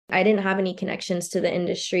I didn't have any connections to the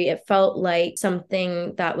industry. It felt like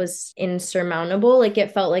something that was insurmountable. Like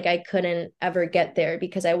it felt like I couldn't ever get there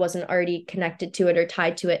because I wasn't already connected to it or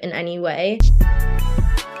tied to it in any way.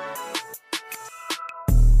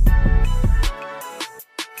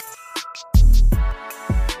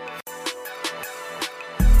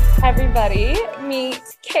 Everybody, meet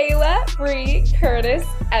Kayla Bree Curtis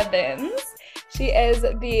Evans. She is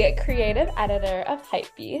the creative editor of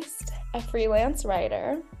HypeBeast, a freelance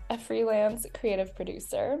writer, a freelance creative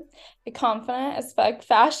producer, a confident as fuck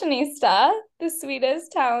fashionista, the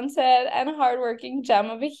sweetest, talented, and hardworking gem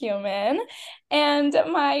of a human, and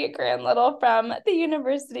my grand little from the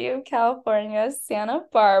University of California, Santa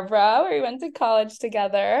Barbara, where we went to college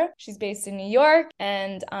together. She's based in New York,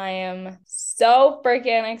 and I am so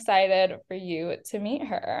freaking excited for you to meet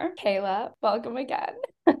her. Kayla, welcome again.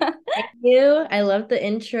 Thank you. I love the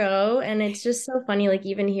intro. And it's just so funny, like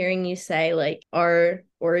even hearing you say like our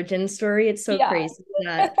origin story, it's so Yeah. crazy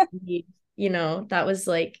that that was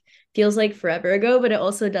like feels like forever ago, but it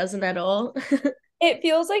also doesn't at all. It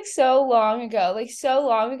feels like so long ago,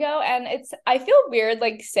 And I feel weird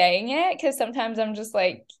like saying it because sometimes I'm just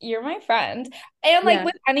like, you're my friend. And like Yeah.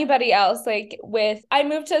 with anybody else, I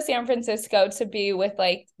moved to San Francisco to be with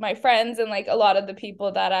like my friends and like a lot of the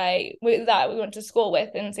people that we went to school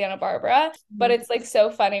with in Santa Barbara. But Mhm. it's like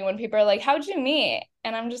so funny when people are like, how'd you meet?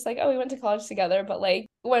 And I'm just like, oh, we went to college together. But like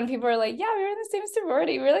when people are like, yeah, we were in the same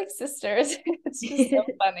sorority, we were like sisters. It's just so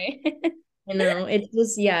funny. I know. It's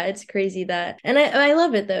just, yeah, it's crazy that. And I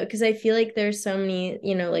love it though, because I feel like there's so many,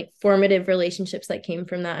 like formative relationships that came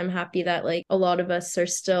from that. I'm happy that like a lot of us are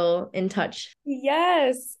still in touch.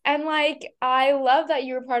 Yes. And like, I love that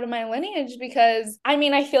you were part of my lineage because I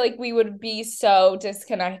mean, I feel like we would be so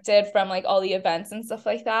disconnected from like all the events and stuff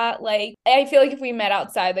like that. Like, I feel like if we met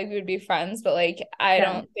outside, like we would be friends, but like, I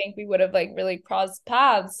Yeah. don't think we would have like really crossed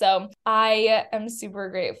paths. So I am super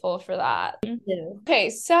grateful for that. Yeah. Okay,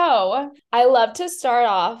 so I love to start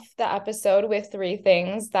off the episode with three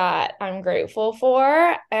things that I'm grateful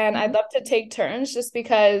for. And I'd Mhm. love to take turns just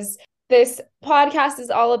because this podcast is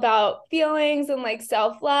all about feelings and like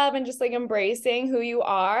self-love and just like embracing who you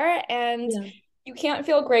are. And Yeah. you can't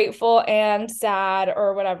feel grateful and sad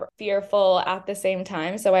or whatever, fearful at the same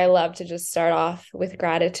time. So I love to just start off with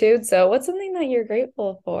gratitude. So, what's something that you're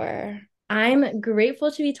grateful for? I'm grateful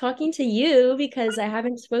to be talking to you because I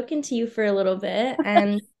haven't spoken to you for a little bit.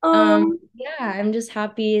 And Um, yeah, I'm just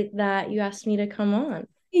happy that you asked me to come on.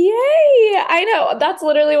 Yay! I know. That's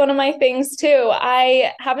literally one of my things too.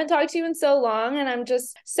 I haven't talked to you in so long and I'm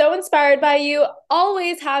just so inspired by you.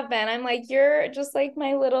 Always have been. I'm like, you're just like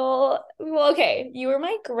my little, well, okay, you were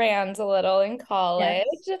my grand a little in college.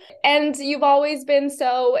 Yes. And you've always been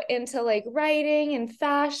so into like writing and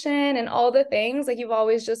fashion and all the things. Like you've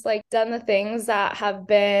always just like done the things that have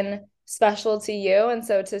been special to you. And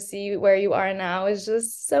so to see where you are now is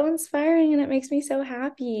just so inspiring and it makes me so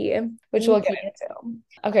happy, which we'll Thank get you. into.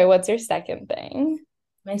 Okay, what's your second thing?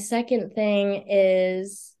 My second thing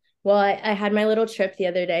is, well, I had my little trip the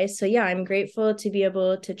other day. So yeah, I'm grateful to be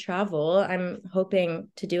able to travel. I'm hoping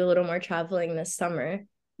to do a little more traveling this summer.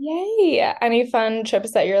 Yay. Any fun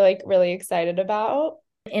trips that you're like really excited about?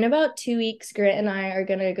 In about 2 weeks, Grant and I are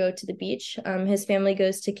gonna go to the beach. His family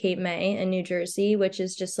goes to Cape May in New Jersey, which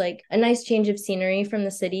is just like a nice change of scenery from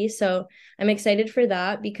the city. So I'm excited for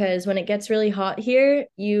that because when it gets really hot here,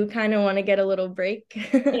 you kind of want to get a little break.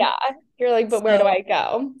 Yeah. You're like, but where do So I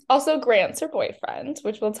go? Also, Grant's her boyfriend,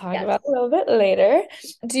 which we'll talk yes. about a little bit later.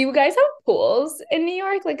 Do you guys have pools in New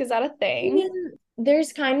York? Like, is that a Yeah, thing?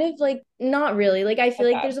 there's kind of like not really. Like I feel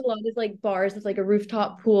like Okay. there's a lot of like bars with like a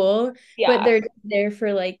rooftop pool, but Yeah. they're there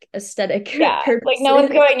for like aesthetic Yeah. Like no one's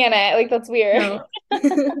purposes. going in it. Like that's weird. No.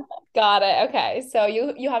 Got it. Okay. So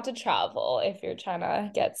you have to travel if you're trying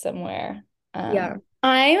to get somewhere. Yeah.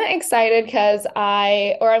 I'm excited because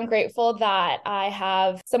I'm grateful that I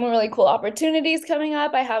have some really cool opportunities coming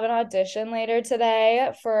up. I have an audition later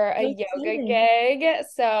today for a So yoga exciting. gig.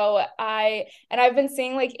 I've been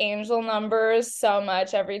seeing like angel numbers so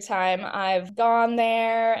much every time I've gone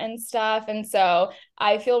there and stuff. And so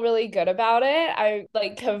I feel really good about it. I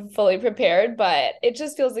like have fully prepared, but it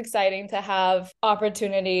just feels exciting to have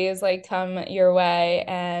opportunities like come your way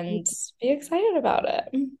and be excited about it.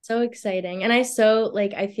 So exciting. And I feel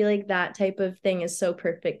like that type of thing is so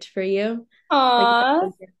perfect for you. Like Aw.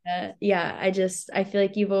 yeah, I feel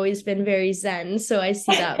like you've always been very zen, so I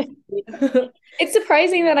see that for you. It's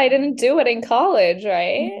surprising that I didn't do it in college,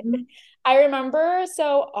 right? Mhm. I remember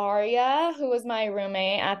so Arya, who was my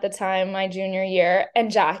roommate at the time, my junior year,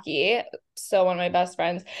 and Jackie, so one of my best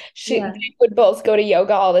friends, they Yeah. would both go to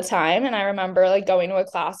yoga all the time. And I remember like going to a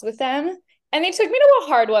class with them. And they took me to a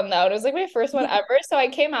hard one though. It was like my first one ever. So I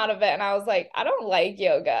came out of it and I was like, I don't like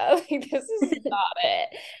yoga. Like this is not it.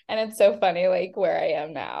 And it's so funny, like where I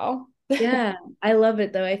am now. Yeah, I love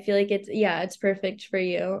it though. I feel like it's perfect for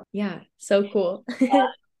you. Yeah, so cool.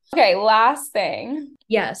 Okay, last thing.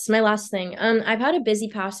 Yes, my last thing. I've had a busy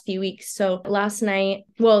past few weeks. So last night,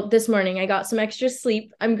 well, this morning I got some extra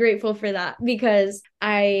sleep. I'm grateful for that because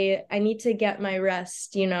I need to get my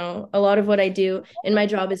rest, you know. A lot of what I do in my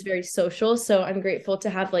job is very social, so I'm grateful to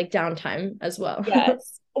have like downtime as well.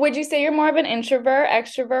 Yes. Would you say you're more of an introvert,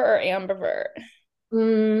 extrovert, or ambivert?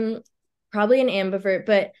 Probably an ambivert,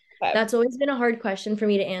 but Okay. that's always been a hard question for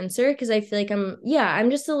me to answer because I feel like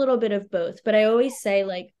I'm just a little bit of both. But I always say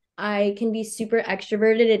like I can be super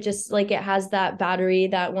extroverted. It just like it has that battery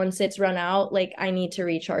that once it's run out, like I need to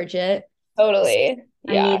recharge it. So Totally.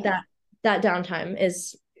 I Yeah. need that downtime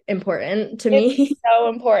is important to It's me. so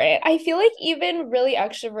important. I feel like even really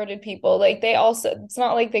extroverted people, like they also, it's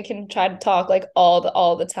not like they can try to talk like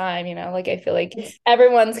all the time, you know? Like I feel like It's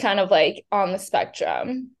everyone's kind of like on the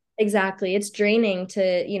spectrum. exactly. It's draining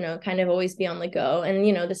to, you know, kind of always be on the go. And,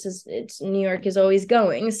 you know, it's New York is always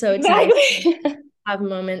going. So it's nice to Exactly. have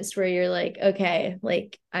moments where you're like, okay,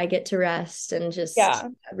 like I get to rest and just Yeah.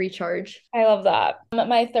 recharge. I love that.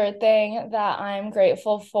 My third thing that I'm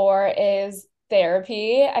grateful for is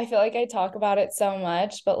therapy. I feel like I talk about it so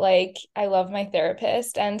much, but like I love my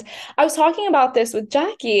therapist. And I was talking about this with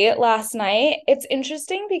Jackie last night. It's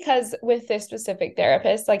interesting because with this specific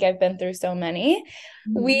therapist, like I've been through so many,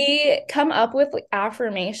 Mhm. we come up with like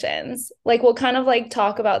affirmations. Like we'll kind of like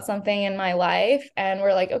talk about something in my life and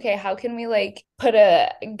we're like, okay, how can we like put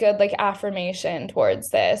a good like affirmation towards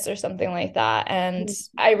this or something like that? And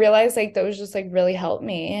I realized like those just like really help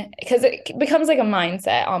me because it becomes like a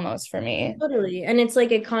mindset almost for me. Totally. And it's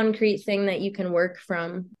like a concrete thing that you can work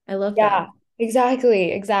from. I love that. Yeah,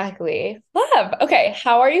 exactly, exactly. Love. Okay,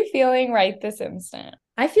 how are you feeling right this instant?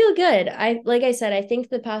 I feel good. Like I said, I think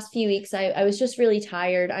the past few weeks I was just really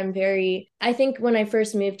tired. I think when I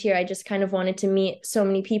first moved here, I just kind of wanted to meet so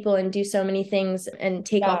many people and do so many things and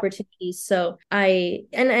take Yeah. opportunities. So and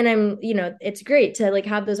I'm, you know, it's great to like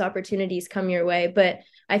have those opportunities come your way, but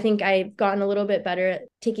I think I've gotten a little bit better at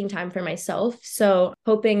taking time for myself. So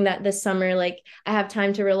hoping that this summer, like I have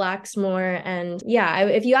time to relax more. And yeah,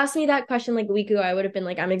 if you asked me that question like a week ago, I would have been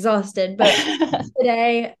like, I'm exhausted. But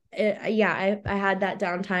today, I had that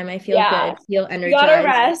downtime. I feel Yeah. good, feel She got her energized.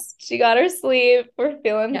 rest. She got her sleep. We're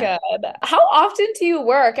feeling Yeah. good. How often do you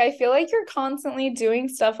work? I feel like you're constantly doing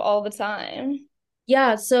stuff all the time.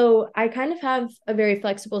 Yeah, so I kind of have a very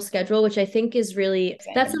flexible schedule, which I think is that's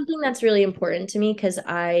Same. something that's really important to me because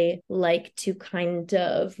I like to kind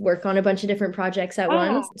of work on a bunch of different projects at Ah,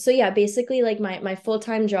 once. So yeah, basically like my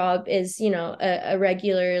full-time job is, you know, a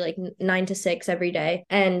regular like 9 to 6 every day.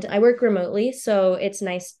 And I work remotely, so it's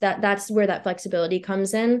nice that that's where that flexibility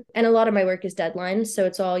comes in. And a lot of my work is deadlines, so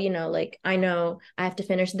it's all, you know, like I know I have to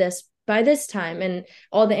finish this by this time and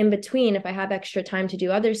all the in between. If I have extra time to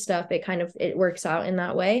do other stuff, it works out in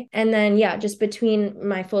that way. And then yeah, just between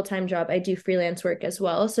my full-time job I do freelance work as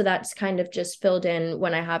well, so that's kind of just filled in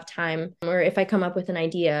when I have time, or if I come up with an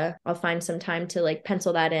idea I'll find some time to like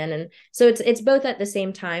pencil that in. And so it's both at the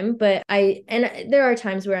same time, but there are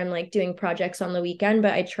times where I'm like doing projects on the weekend,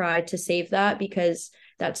 but I try to save that because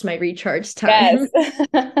that's my recharge yes. time.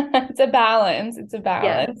 It's a balance. It's a Yeah,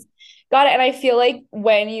 balance. Got it. And I feel like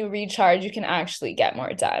when you recharge, you can actually get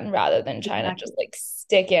more done rather than trying to just exactly. like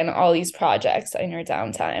stick in all these projects in your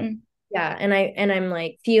downtime. Yeah, I'm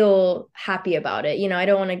like feel happy about it. You know, I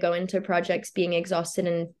don't want to go into projects being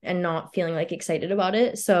exhausted and not feeling like excited about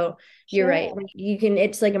it. So you're right. Sure. Like, you can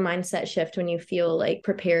it's like a mindset shift when you feel like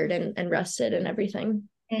prepared and rested and everything.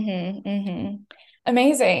 Mm-hmm, mm-hmm.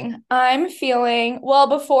 Amazing. I'm feeling, well,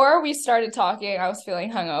 before we started talking, I was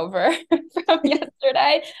feeling hungover from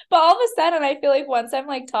yesterday. But all of a sudden, I feel like once I'm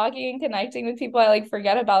like talking and connecting with people, I like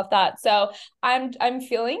forget about that. So I'm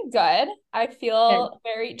feeling good. I Good. feel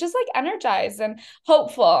very just like energized and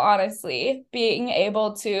hopeful, honestly, being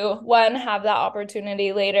able to one, have that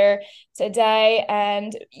opportunity later today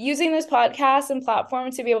and using this podcast and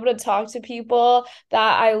platform to be able to talk to people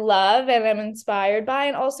that I love and am inspired by,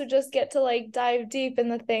 and also just get to like dive deep in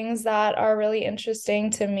the things that are really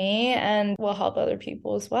interesting to me and will help other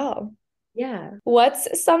people as well. Yeah.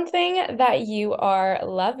 What's something that you are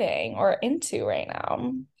loving or into right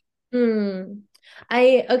now? Hmm.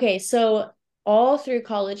 Okay, so all through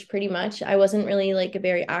college pretty much, I wasn't really like a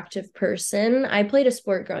very active person. I played a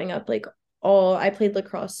sport growing up, I played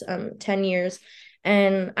lacrosse 10 years,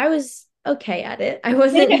 and okay at it. I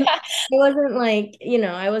wasn't Yeah. I wasn't like,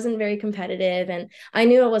 I wasn't very competitive, and I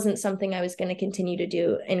knew it wasn't something I was going to continue to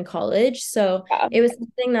do in college. So it was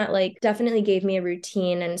something that like definitely gave me a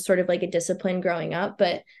routine and sort of like a discipline growing up,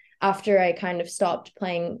 but after I kind of stopped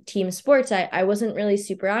playing team sports, I wasn't really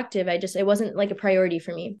super active. It wasn't like a priority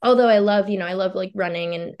for me. Although I love like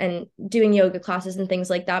running and doing yoga classes and things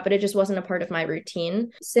like that, but it just wasn't a part of my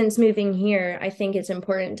routine. Since moving here, I think it's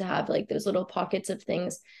important to have like those little pockets of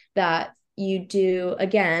things that you do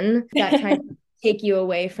again that kind of take you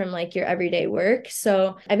away from like your everyday work.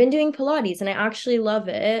 So I've been doing Pilates and I actually love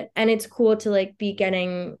it. And it's cool to like be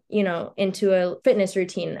getting, into a fitness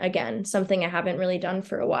routine again, something I haven't really done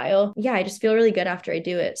for a while. Yeah, I just feel really good after I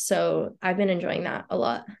do it. So I've been enjoying that a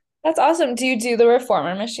lot. That's awesome. Do you do the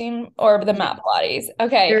reformer machine or the mat Pilates? The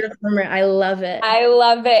Okay. reformer, I love it. I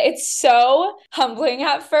love it. It's so humbling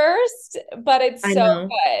at first, but it's I so know.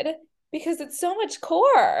 good because it's so much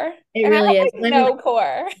core. It And I really have is. like no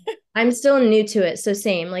core. I'm still new to it. So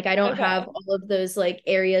same, like I don't have Okay. all of those like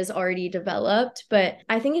areas already developed, but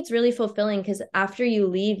I think it's really fulfilling because after you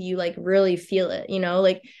leave, you like really feel it,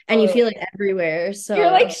 like, and you feel it Totally. everywhere.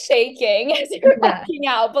 You're like So shaking as you're yeah. working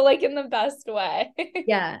out, but like in the best way.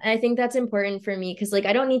 Yeah. And I think that's important for me because like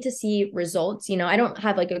I don't need to see results, I don't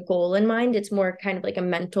have like a goal in mind. It's more kind of like a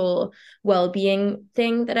mental well-being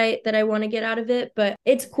thing that I want to get out of it. But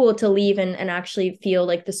it's cool to leave and actually feel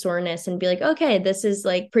like the soreness and be like, okay, this is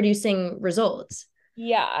like producing results.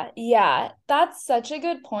 Yeah, yeah. That's such a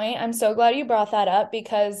good point. I'm so glad you brought that up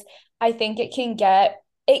because I think it can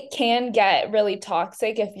get really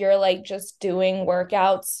toxic if you're like just doing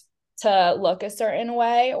workouts to look a certain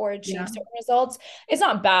way or achieve Yeah. certain results. It's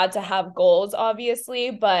not bad to have goals, obviously,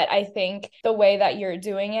 but I think the way that you're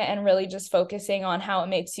doing it and really just focusing on how it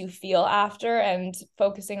makes you feel after and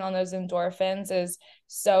focusing on those endorphins is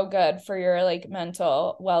so good for your like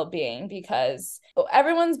mental well-being because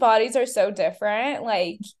everyone's bodies are so different.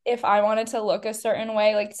 Like if I wanted to look a certain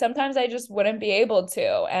way, like sometimes I just wouldn't be able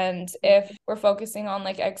to. And if we're focusing on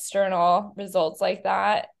like external results like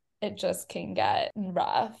that, it just can get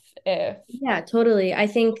rough if Yeah, totally. I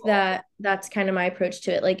think that that's kind of my approach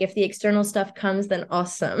to it. Like if the external stuff comes, then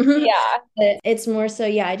awesome. yeah. But it's more so,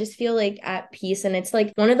 yeah, I just feel like at peace. And it's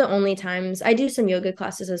like one of the only times I do some yoga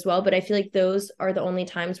classes as well, but I feel like those are the only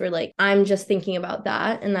times where like I'm just thinking about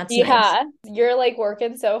that. And that's nice. Yeah, you're like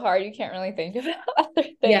working so hard, you can't really think about other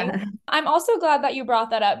things. Yeah. I'm also glad that you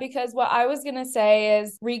brought that up because what I was gonna say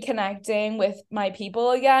is reconnecting with my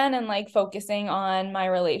people again and like focusing on my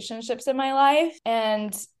relationships in my life.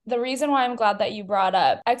 And the reason why I'm glad that you brought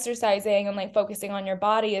up exercising and like focusing on your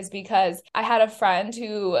body is because I had a friend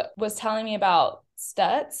who was telling me about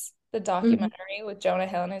Stutz, the Mhm. documentary with Jonah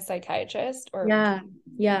Hill and his psychiatrist, or Yeah.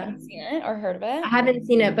 Yeah. have you seen it or heard of it? I haven't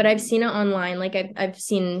seen it, but I've seen it online. Like I've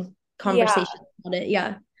seen Yeah. conversations about it.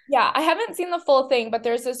 Yeah. Yeah, I haven't seen the full thing, but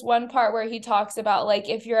there's this one part where he talks about like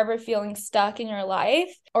if you're ever feeling stuck in your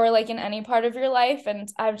life or like in any part of your life, and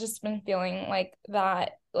I've just been feeling like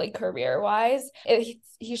that like career wise.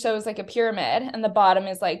 He shows like a pyramid and the bottom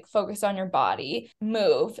is like focus on your body,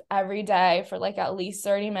 move every day for like at least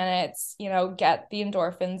 30 minutes, get the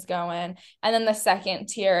endorphins going. And then the second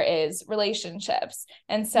tier is relationships.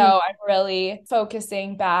 And so Mm. I'm really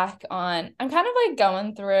focusing back on, I'm kind of like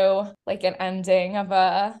going through like an ending of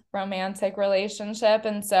a romantic relationship.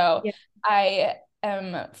 And so Yeah. I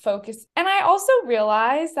am focused. And I also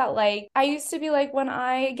realized that like I used to be like when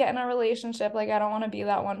I get in a relationship, like I don't want to be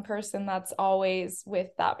that one person that's always with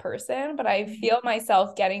that person, but I feel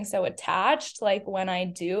myself getting so attached like when I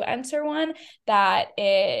do enter one that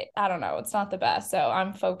I don't know, it's not the best. So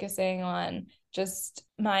I'm focusing on just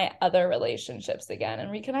my other relationships again and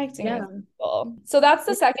reconnecting with Yeah. people. So that's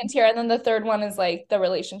the second tier. And then the third one is like the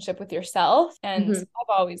relationship with yourself. And Mhm.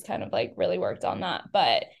 I've always kind of like really worked on that.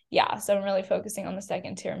 But yeah, so I'm really focusing on the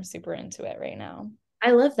second tier. I'm super into it right now.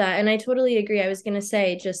 I love that. And I totally agree. I was going to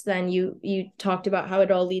say just then you talked about how it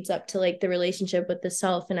all leads up to like the relationship with the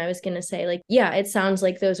self, and I was going to say like yeah, it sounds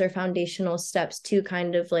like those are foundational steps to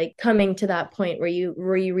kind of like coming to that point where you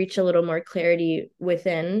reach a little more clarity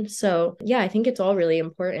within. So, yeah, I think it's all really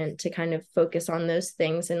important to kind of focus on those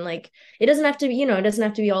things, and like it doesn't have to be, it doesn't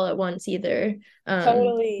have to be all at once either. Do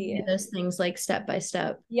Totally. those things like step by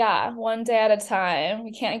step. Yeah, one day at a time.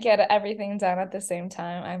 We can't get everything done at the same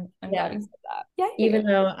time. I'm glad Yeah. you said that. Even Yay.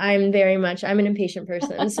 though I'm an impatient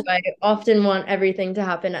person, so I often want everything to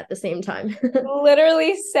happen at the same time.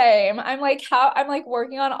 Literally same. I'm like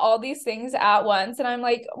working on all these things at once and I'm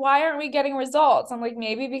like, why aren't we getting results? I'm like,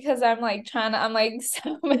 maybe because I'm like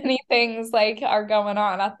so many things like are going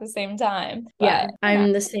on at the same time. Yeah, But,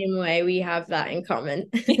 I'm the same way. We have that in common.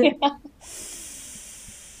 yeah.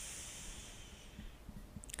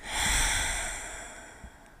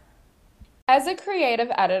 As a creative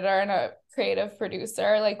editor and a creative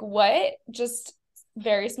producer, like what, just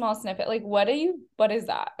very small snippet, like what is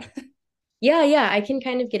that? Yeah, I can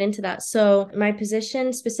kind of get into that. So, my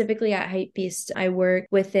position specifically at HypeBeast, I work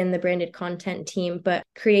within the branded content team, but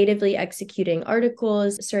creatively executing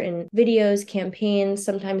articles, certain videos, campaigns.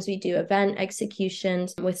 Sometimes we do event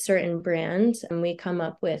executions with certain brands and we come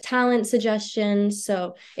up with talent suggestions.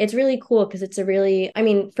 So, it's really cool because it's a really, I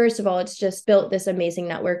mean, first of all, it's just built this amazing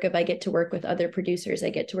network of I get to work with other producers, I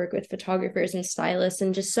get to work with photographers and stylists,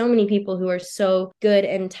 and just so many people who are so good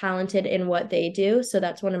and talented in what they do. So,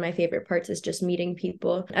 that's one of my favorite parts is just meeting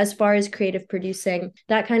people. As far as creative producing,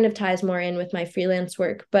 that kind of ties more in with my freelance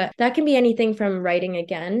work, but that can be anything from writing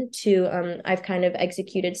again to I've kind of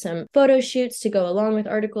executed some photo shoots to go along with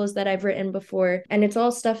articles that I've written before, and it's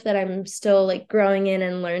all stuff that I'm still like growing in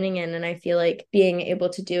and learning in, and I feel like being able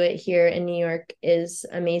to do it here in New York is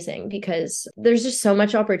amazing because there's just so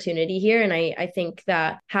much opportunity here, and I think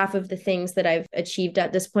that half of the things that I've achieved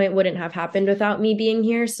at this point wouldn't have happened without me being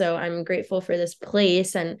here. So I'm grateful for this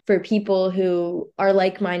place and for people who are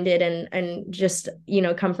like-minded and just,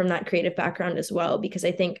 come from that creative background as well, because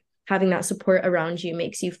I think having that support around you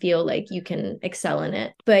makes you feel like you can excel in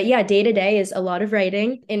it. But yeah, day to day is a lot of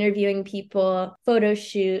writing, interviewing people, photo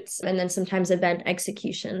shoots, and then sometimes event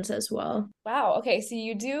executions as well. Wow. Okay. So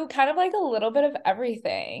you do kind of like a little bit of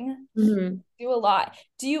everything. Mm-hmm. Do a lot.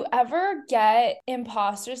 Do you ever get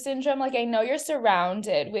imposter syndrome? Like, I know you're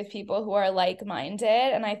surrounded with people who are like-minded,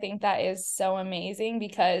 and I think that is so amazing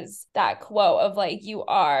because that quote of like, you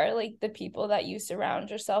are like the people that you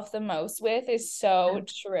surround yourself the most with is so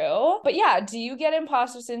true. But yeah, do you get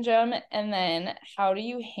imposter syndrome? And then how do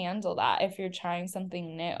you handle that if you're trying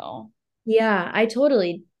something new? Yeah, I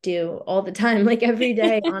totally do all the time, like every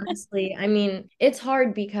day, honestly. I mean, it's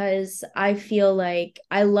hard because I feel like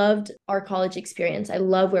I loved our college experience. I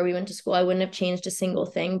love where we went to school. I wouldn't have changed a single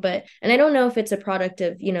thing, and I don't know if it's a product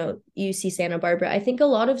of, UC Santa Barbara. I think a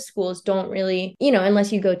lot of schools don't really,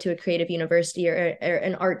 unless you go to a creative university or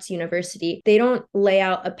an arts university, they don't lay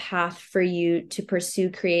out a path for you to pursue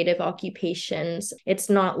creative occupations. It's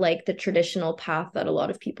not like the traditional path that a lot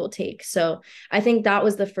of people take. So I think that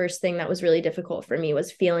was the first thing that was really difficult for me,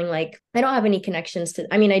 was feeling like I don't have any connections to,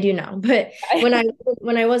 I mean, I do now, but when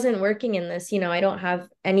I wasn't working in this, I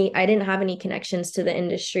didn't have any connections to the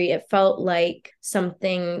industry. It felt like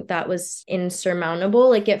something that was insurmountable.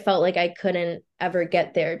 Like it felt like I couldn't ever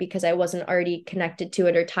get there because I wasn't already connected to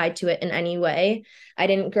it or tied to it in any way. I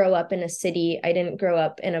didn't grow up in a city. I didn't grow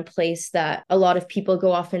up in a place that a lot of people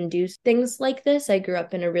go off and do things like this. I grew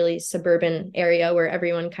up in a really suburban area where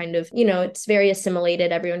everyone kind of, it's very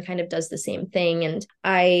assimilated. Everyone kind of does the same thing. And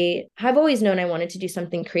I have always known I wanted to do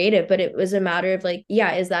something creative, but it was a matter of like,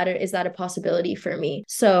 yeah, is that a possibility for me?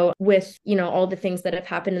 So with, all the things that have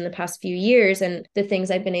happened in the past few years and the things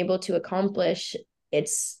I've been able to accomplish,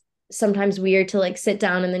 it's sometimes weird to like sit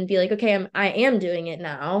down and then be like, okay, I am doing it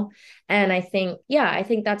now. And I think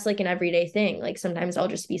that's like an everyday thing. Like sometimes I'll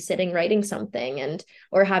just be sitting writing something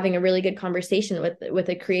or having a really good conversation with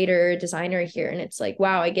a creator or designer here, and it's like,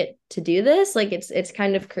 wow, I get to do this. Like it's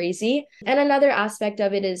kind of crazy. And another aspect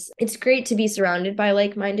of it is it's great to be surrounded by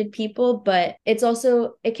like-minded people, but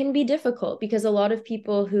it can be difficult because a lot of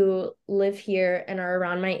people who live here and are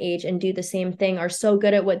around my age and do the same thing are so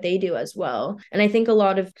good at what they do as well. And I think a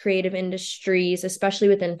lot of creative industries, especially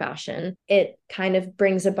within fashion, it kind of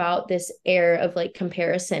brings about this air of like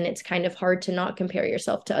comparison. It's kind of hard to not compare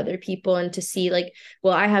yourself to other people and to see like,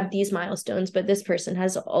 well, I have these milestones, but this person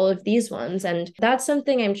has all of these ones. And that's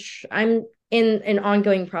something I'm in an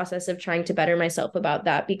ongoing process of trying to better myself about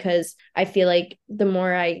that, because I feel like the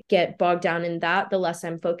more I get bogged down in that, the less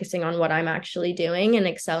I'm focusing on what I'm actually doing and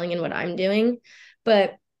excelling in what I'm doing.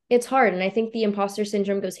 But it's hard. And I think the imposter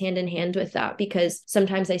syndrome goes hand in hand with that, because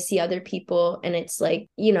sometimes I see other people and it's like,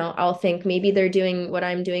 I'll think maybe they're doing what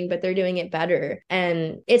I'm doing, but they're doing it better.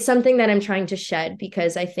 And it's something that I'm trying to shed,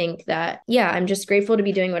 because I think that, yeah, I'm just grateful to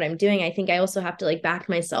be doing what I'm doing. I think I also have to like back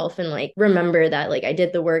myself and like remember that like I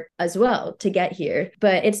did the work as well to get here.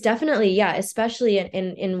 But it's definitely, yeah, especially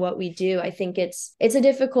in what we do, I think it's a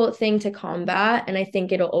difficult thing to combat. And I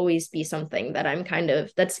think it'll always be something that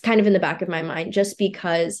that's kind of in the back of my mind, just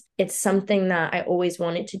because it's something that I always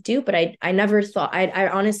wanted to do, but I never thought, I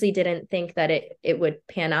honestly didn't think that it would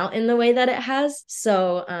pan out in the way that it has.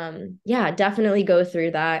 So yeah, definitely go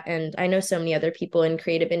through that. And I know so many other people in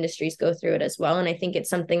creative industries go through it as well. And I think it's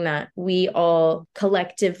something that we all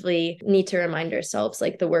collectively need to remind ourselves,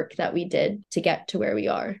 like the work that we did to get to where we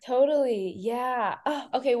are. Totally. Yeah. Oh,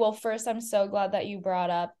 okay. Well, first, I'm so glad that you brought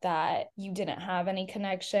up that you didn't have any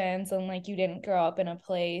connections and like you didn't grow up in a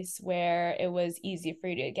place where it was easy for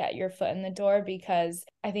you to to get your foot in the door, because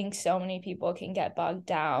I think so many people can get bogged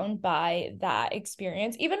down by that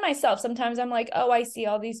experience. Even myself, sometimes I'm like, oh, I see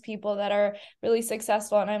all these people that are really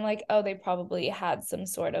successful, and I'm like, oh, they probably had some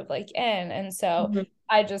sort of like in. And so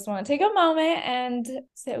I just want to take a moment and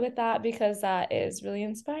sit with that, because that is really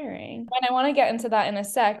inspiring. And I want to get into that in a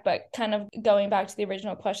sec, but kind of going back to the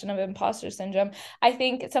original question of imposter syndrome, I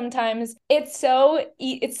think sometimes it's so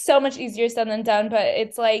much easier said than done, but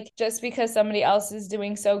it's like, just because somebody else is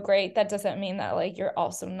doing so great, that doesn't mean that like you're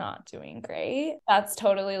also not doing great. That's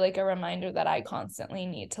totally like a reminder that I constantly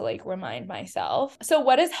need to like remind myself. So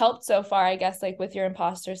what has helped so far, I guess, like with your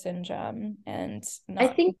imposter syndrome and not? I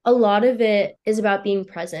think a lot of it is about being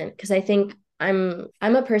present, because I think I'm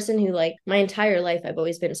a person who, like, my entire life I've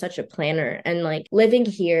always been such a planner, and like living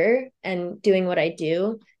here and doing what I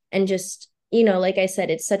do, and just, like I said,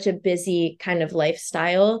 it's such a busy kind of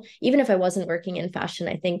lifestyle. Even if I wasn't working in fashion,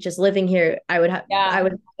 I think just living here, I would have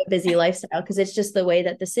a busy lifestyle, because it's just the way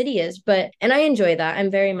that the city is. And I enjoy that.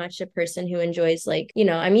 I'm very much a person who enjoys, like,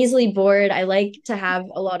 I'm easily bored. I like to have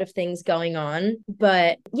a lot of things going on.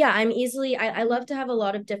 But yeah, I love to have a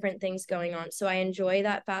lot of different things going on. So I enjoy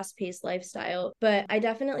that fast-paced lifestyle. But I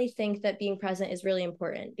definitely think that being present is really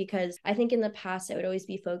important, because I think in the past I would always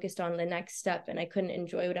be focused on the next step, and I couldn't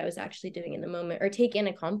enjoy what I was actually doing in the moment or take in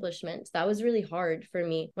accomplishments. That was really hard for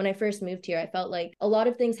me. When I first moved here, I felt like a lot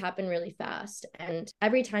of things happen really fast. And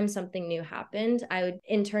every time something new happened, I would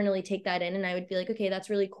internally take that in, and I would be like, okay, that's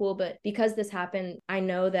really cool, but because this happened, I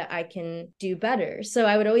know that I can do better. So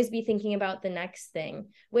I would always be thinking about the next thing,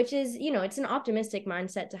 which is, it's an optimistic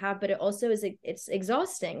mindset to have, but it also it's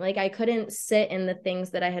exhausting. Like, I couldn't sit in the things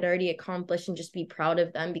that I had already accomplished and just be proud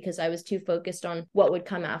of them, because I was too focused on what would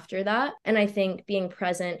come after that. And I think being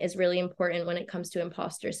present is really important when it comes to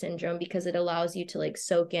imposter syndrome, because it allows you to like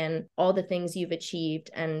soak in all the things you've achieved.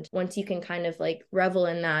 And once you can kind of like revel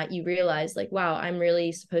in that, you realize like, wow, I'm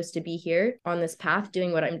really supposed to be here on this path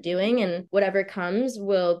doing what I'm doing, and whatever comes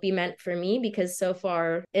will be meant for me, because so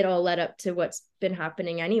far it all led up to what's been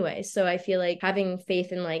happening anyway. So I feel like having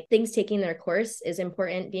faith in like things taking their course is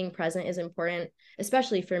important. Being present is important,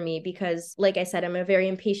 especially for me, because like I said, I'm a very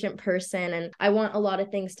impatient person, and I want a lot of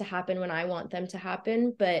things to happen when I want them to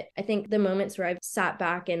happen. But I think the moments where I've sat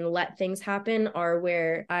back and let things happen are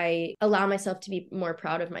where I allow myself to be more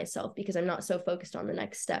proud of myself, because I'm not so focused on the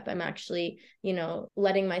next step. I'm actually,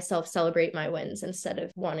 letting myself celebrate my wins instead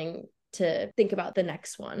of wanting to think about the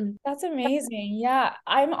next one. That's amazing. Yeah,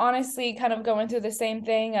 I'm honestly kind of going through the same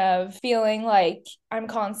thing of feeling like I'm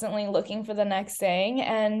constantly looking for the next thing.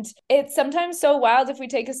 And it's sometimes so wild if we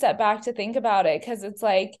take a step back to think about it, because it's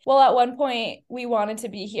like, well, at one point we wanted to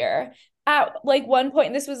be here. At like one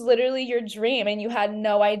point, this was literally your dream, and you had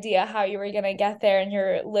no idea how you were going to get there, and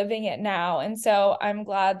you're living it now. And so I'm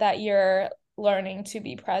glad that you're learning to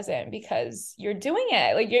be present, because you're doing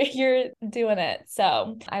it. Like you're doing it.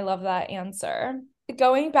 So I love that answer.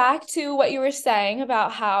 Going back to what you were saying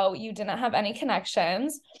about how you didn't have any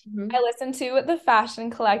connections, I listened to the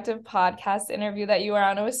Fashion Collective podcast interview that you were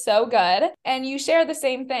on. It was so good. And you share the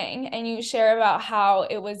same thing, and you share about how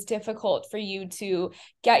it was difficult for you to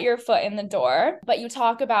get your foot in the door, but you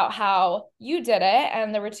talk about how you did it.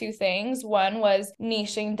 And there were two things. One was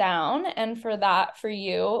niching down. And for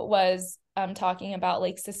you was talking about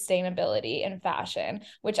like sustainability in fashion,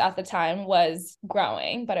 which at the time was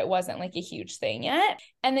growing, but it wasn't like a huge thing yet.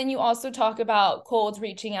 And then you also talk about cold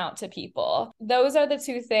reaching out to people. Those are the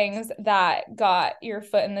two things that got your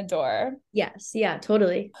foot in the door. Yes. Yeah,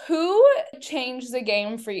 totally. Who changed the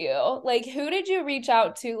game for you? Like, who did you reach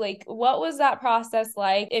out to? Like, what was that process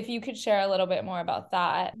like? If you could share a little bit more about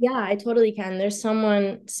that. Yeah, I totally can. There's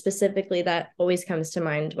someone specifically that always comes to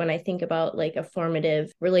mind when I think about like a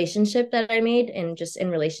formative relationship that I made, and just in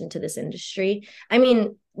relation to this industry. I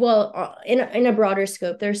mean, well, in a broader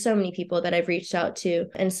scope, there's so many people that I've reached out to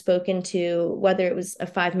and spoken to, whether it was a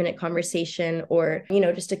 5-minute conversation or,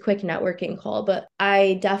 just a quick networking call. But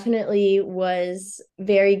I definitely was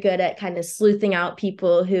very good at kind of sleuthing out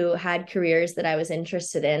people who had careers that I was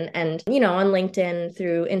interested in, and, on LinkedIn,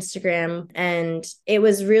 through Instagram. And it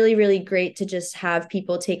was really, really great to just have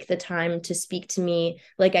people take the time to speak to me,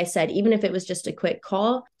 like I said, even if it was just a quick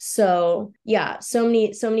call. So yeah, so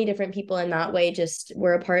many different people in that way just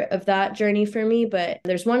were a part of that journey for me. But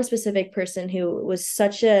there's one specific person who was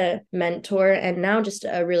such a mentor, and now just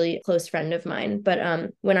a really close friend of mine.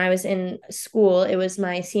 But when I was in school, it was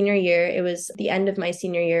my senior year. It was the end of my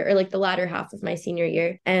senior year, or like the latter half of my senior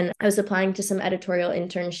year. And I was applying to some editorial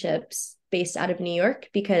internships based out of New York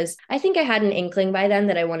because I think I had an inkling by then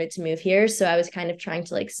that I wanted to move here. So I was kind of trying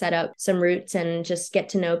to like set up some roots and just get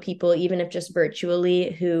to know people, even if just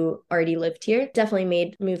virtually, who already lived here. Definitely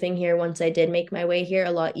made moving here once I did make my way here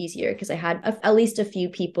a lot easier because I had at least a few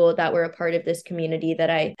people that were a part of this community that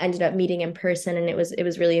I ended up meeting in person, and it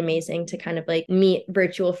was really amazing to kind of like meet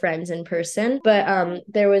virtual friends in person. But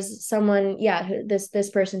there was someone, this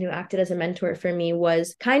person who acted as a mentor for me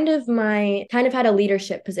was kind of had a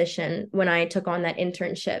leadership position when I took on that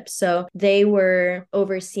internship. So they were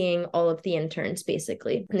overseeing all of the interns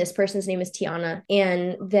basically. And this person's name is Tiana,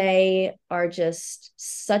 and they are just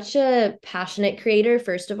such a passionate creator,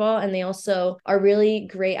 first of all, and they also are really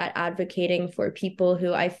great at advocating for people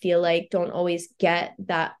who I feel like don't always get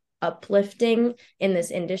that uplifting in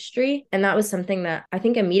this industry. And that was something that I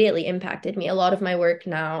think immediately impacted me. A lot of my work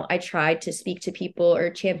now, I try to speak to people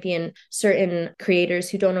or champion certain creators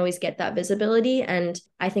who don't always get that visibility. And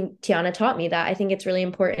I think Tiana taught me that. I think it's really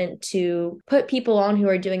important to put people on who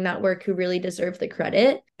are doing that work who really deserve the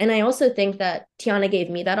credit. And I also think that Tiana gave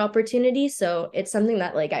me that opportunity. So it's something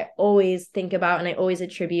that like I always think about and I always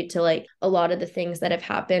attribute to like a lot of the things that have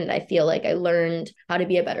happened. I feel like I learned how to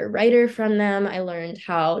be a better writer from them. I learned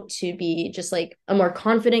how to be just like a more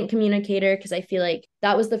confident communicator, because I feel like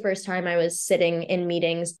that was the first time I was sitting in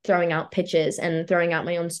meetings, throwing out pitches and throwing out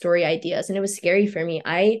my own story ideas. And it was scary for me.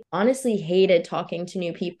 I honestly hated talking to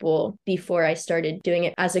new people before I started doing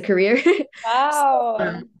it as a career. Wow.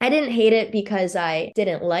 So, I didn't hate it because I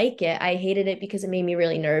didn't like it. I hated it because it made me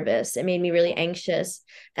really nervous. It made me really anxious.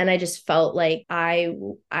 And I just felt like I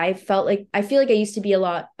feel like I used to be a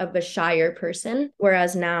lot of a shyer person,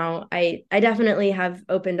 whereas now I definitely have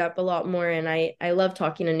opened up a lot more, and I love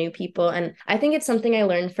talking to new people. And I think it's something I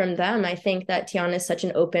learned from them. I think that Tiana is such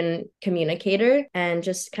an open communicator, and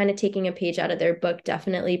just kind of taking a page out of their book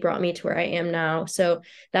definitely brought me to where I am now. So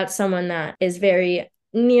that's someone that is very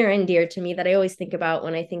near and dear to me, that I always think about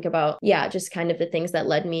when I think about, just kind of the things that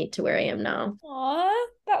led me to where I am now. Aw,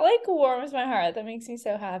 that like warms my heart. That makes me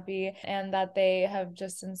so happy. And that they have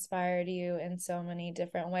just inspired you in so many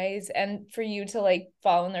different ways. And for you to like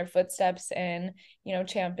follow in their footsteps and,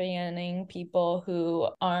 championing people who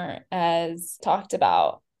aren't as talked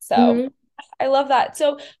about. So I love that.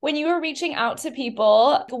 So when you were reaching out to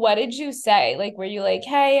people, what did you say? Like, were you like,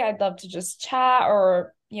 hey, I'd love to just chat,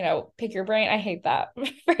 or pick your brain? I hate that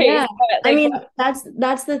phrase. Yeah. But, I like, mean,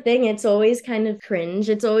 that's the thing. It's always kind of cringe.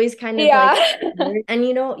 It's always kind of like, yeah. and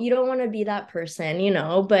you don't want to be that person,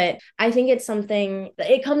 but I think it's something that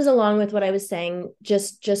it comes along with what I was saying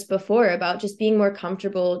just before about just being more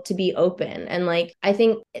comfortable to be open. And like, I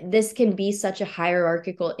think this can be such a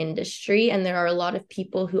hierarchical industry, and there are a lot of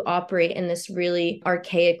people who operate in this really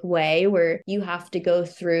archaic way where you have to go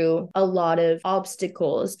through a lot of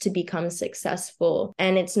obstacles to become successful.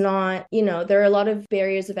 And it's not, there are a lot of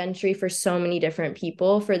barriers of entry for so many different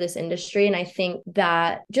people for this industry. And I think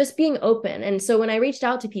that just being open. And so when I reached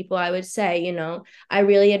out to people, I would say, I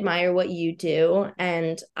really admire what you do,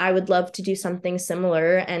 and I would love to do something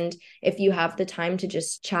similar. And if you have the time to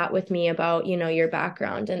just chat with me about, your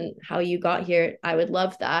background and how you got here, I would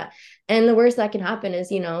love that. And the worst that can happen is,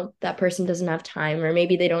 that person doesn't have time, or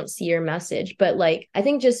maybe they don't see your message. But like, I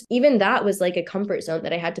think just even that was like a comfort zone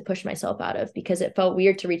that I had to push myself out of, because it felt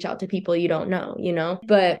weird to reach out to people you don't know,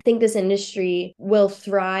 But I think this industry will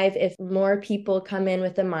thrive if more people come in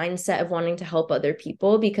with a mindset of wanting to help other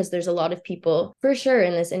people, because there's a lot of people for sure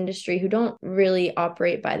in this industry who don't really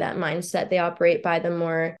operate by that mindset. They operate by the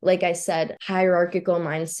more, like I said, hierarchical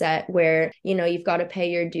mindset where, you've got to pay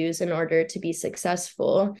your dues in order to be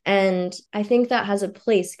successful. And I think that has a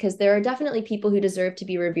place, because there are definitely people who deserve to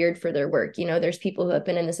be revered for their work. There's people who have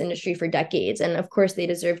been in this industry for decades, and of course they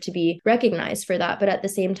deserve to be recognized for that. But at the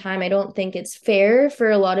same time, I don't think it's fair for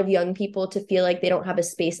a lot of young people to feel like they don't have a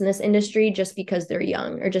space in this industry just because they're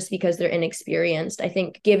young or just because they're inexperienced. I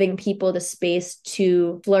think giving people the space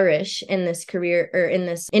to flourish in this career or in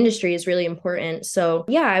this industry is really important. So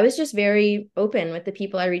I was just very open with the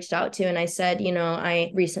people I reached out to. And I said,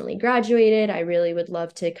 I recently graduated. I really would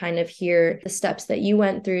love to kind of hear the steps that you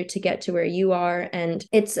went through to get to where you are. And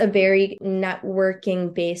it's a very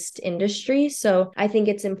networking based industry. So I think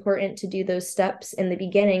it's important to do those steps in the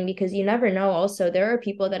beginning, because you never know. Also, there are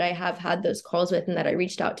people that I have had those calls with and that I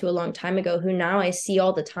reached out to a long time ago who now I see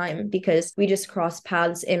all the time because we just cross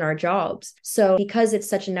paths in our jobs. So because it's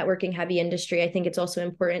such a networking heavy industry, I think it's also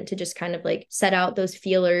important to just kind of like set out those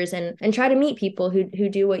feelers and try to meet people who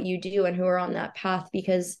do what you do and who are on that path.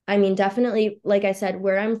 Because I mean, definitely, like I said,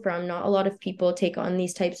 where I'm from, not a lot of people take on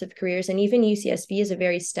these types of careers others. And even UCSB is a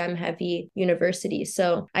very STEM heavy university.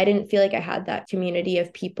 So I didn't feel like I had that community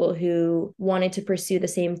of people who wanted to pursue the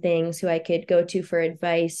same things, who I could go to for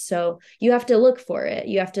advice. So you have to look for it.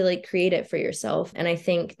 You have to like create it for yourself. And I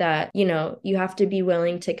think that, you know, you have to be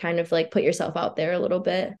willing to kind of like put yourself out there a little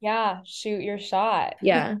bit. Yeah, shoot your shot.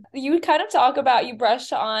 Yeah. You kind of talk about, you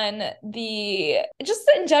brushed on the, just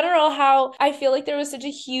in general, how I feel like there was such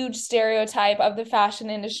a huge stereotype of the fashion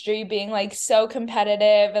industry being like so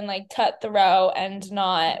competitive and like cutthroat and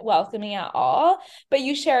not welcoming at all. But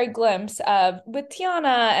you share a glimpse of with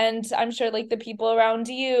Tiana, and I'm sure like the people around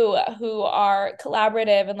you who are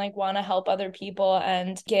collaborative and like want to help other people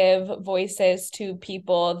and give voices to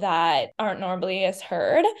people that aren't normally as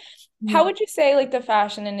heard. How would you say like the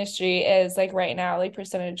fashion industry is like right now, like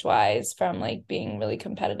percentage wise, from like being really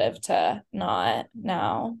competitive to not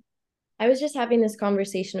now? I was just having this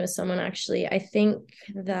conversation with someone actually. I think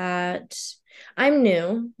that I'm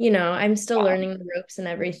new, you know, I'm still Yeah. learning the ropes and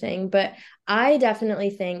everything, but I definitely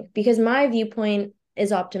think because my viewpoint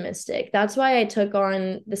is optimistic. That's why I took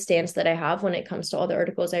on the stance that I have when it comes to all the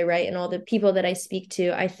articles I write and all the people that I speak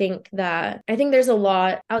to. I think there's a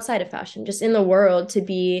lot outside of fashion, just in the world to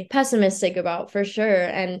be pessimistic about for sure.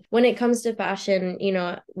 And when it comes to fashion, you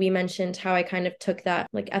know, we mentioned how I kind of took that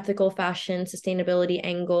like ethical fashion, sustainability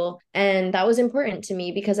angle. And that was important to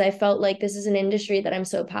me because I felt like this is an industry that I'm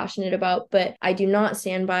so passionate about, but I do not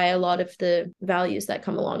stand by a lot of the values that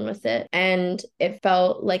come along with it. And it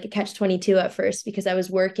felt like a catch-22 at first because I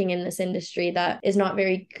was working in this industry that is not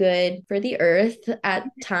very good for the earth at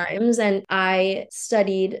times. And I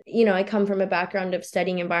studied, you know, I come from a background of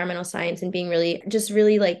studying environmental science and being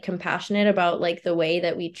really like compassionate about like the way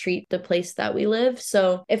that we treat the place that we live.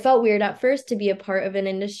 So it felt weird at first to be a part of an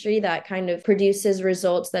industry that kind of produces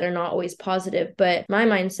results that are not always positive. But my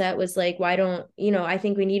mindset was like, why don't, you know, I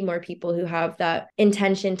think we need more people who have that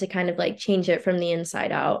intention to kind of like change it from the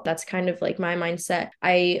inside out. That's kind of like my mindset.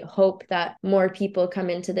 I hope that more people come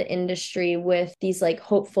into the industry with these like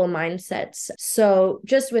hopeful mindsets. So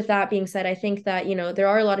just with that being said, I think that, you know, there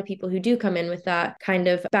are a lot of people who do come in with that kind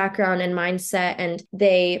of background and mindset, and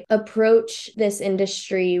they approach this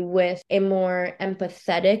industry with a more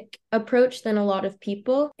empathetic approach than a lot of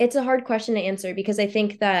people. It's a hard question to answer because I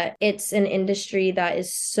think that it's an industry that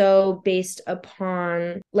is so based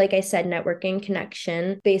upon, like I said, networking,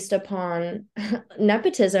 connection, based upon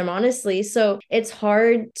nepotism, honestly. So it's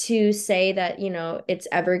hard to say that, you know, it's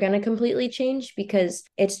ever going to completely change because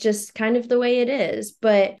it's just kind of the way it is.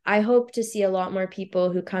 But I hope to see a lot more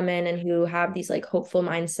people who come in and who have these like hopeful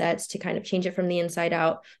mindsets to kind of change it from the inside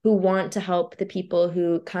out, who want to help the people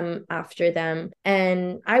who come after them.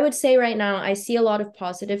 And I would say right now, I see a lot of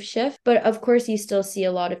positive shift, but of course you still see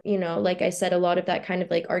a lot of, you know, like I said, a lot of that kind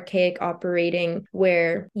of like archaic operating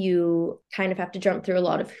where you kind of have to jump through a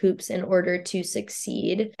lot of hoops in order to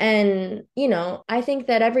succeed. And, you know, I think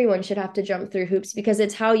that everyone should have to jump through hoops because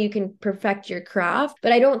it's how you can perfect your craft.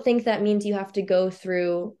 But I don't think that means you have to go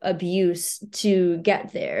through abuse to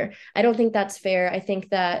get there. I don't think that's fair. I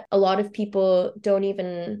think that a lot of people don't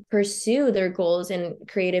even pursue their goals in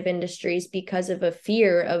creative industries because of a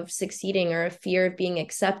fear of succeeding or a fear of being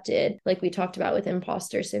accepted, like we talked about with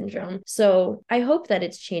imposter syndrome. So I hope that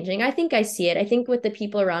it's changing. I think I see it. I think with the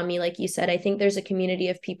people around me, like you said, I think there's a community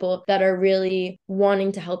of people that are really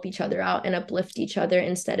wanting to help each other out and uplift each other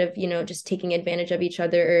instead of, you know, just taking advantage of each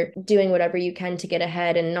other or doing whatever you can to get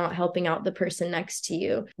ahead and not helping out the person next to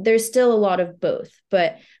you. There's still a lot of both,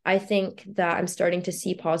 but I think that I'm starting to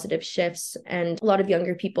see positive shifts and a lot of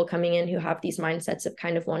younger people coming in who have these mindsets of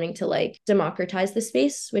kind of wanting to like democratize the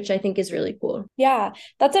space, which I think is really cool. Yeah,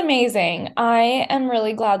 that's amazing. I am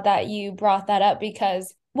really glad that you brought that up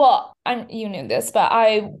because, well, you knew this, but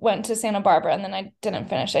I went to Santa Barbara and then I didn't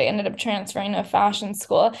finish. I ended up transferring to fashion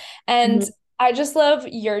school. And Mhm. I just love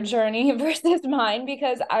your journey versus mine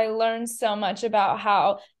because I learned so much about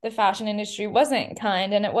how the fashion industry wasn't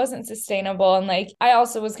kind and it wasn't sustainable. And like, I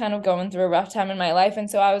also was kind of going through a rough time in my life. And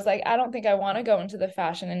so I was like, I don't think I want to go into the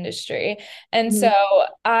fashion industry. And so Mhm.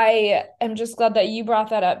 I am just glad that you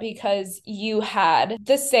brought that up because you had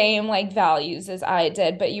the same like values as I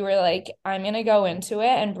did, but you were like, I'm going to go into it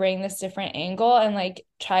and bring this different angle and like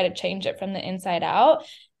try to change it from the inside out.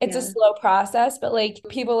 It's a Yeah. slow process, but like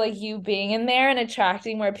people like you being in there and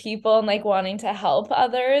attracting more people and like wanting to help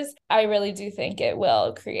others, I really do think it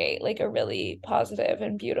will create create like a really positive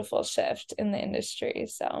and beautiful shift in the industry.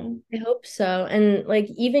 So I hope so. And like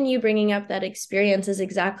even you bringing up that experience is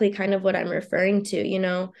exactly kind of what I'm referring to.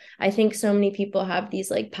 I think so many people have these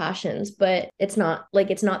like passions, but it's not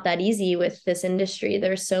that easy with this industry.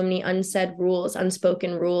 There's so many unsaid rules,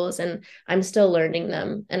 unspoken rules, and I'm still learning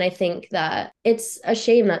them. And I think that it's a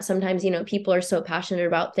shame that sometimes, people are so passionate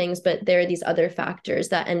about things, but there are these other factors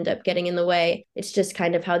that end up getting in the way. It's just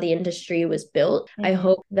kind of how the industry was built. I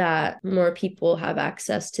hope that more people have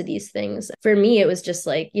access to these things. For me, it was just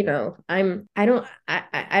like, I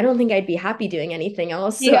don't think I'd be happy doing anything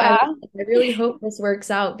else. So yeah. I really hope this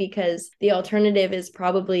works out, because the alternative is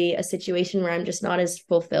probably a situation where I'm just not as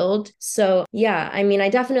fulfilled. So yeah, I mean, I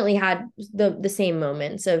definitely had the same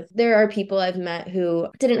moments of, there are people I've met who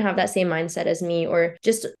didn't have that same mindset as me, or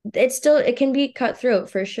just it can be cutthroat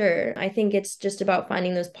for sure. I think it's just about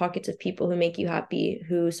finding those pockets of people who make you happy,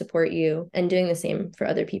 who support you, and doing the same for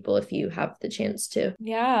other people if you have the chance to.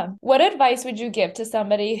 Yeah. What advice would you give to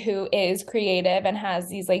somebody who is creative and has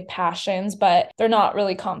these like passions, but they're not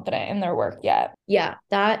really confident in their work yet? Yeah,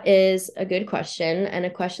 that is a good question, and a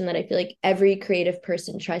question that I feel like every creative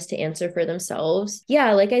person tries to answer for themselves.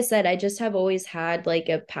 Yeah, like I said, I just have always had like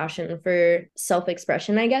a passion for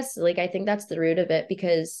self-expression, I guess. Like I think that's the root of it,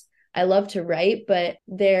 because I love to write, but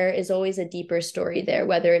there is always a deeper story there,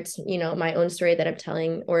 whether it's, my own story that I'm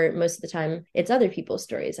telling, or most of the time it's other people's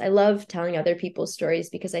stories. I love telling other people's stories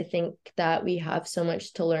because I think that we have so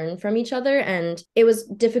much to learn from each other. And it was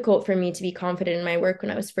difficult for me to be confident in my work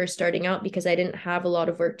when I was first starting out, because I didn't have a lot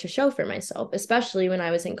of work to show for myself, especially when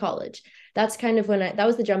I was in college. That's kind of that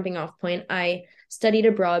was the jumping off point. I studied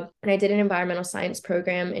abroad and I did an environmental science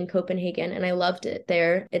program in Copenhagen, and I loved it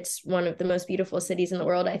there. It's one of the most beautiful cities in the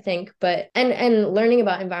world, I think. But and learning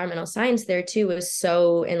about environmental science there too was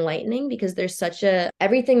so enlightening, because there's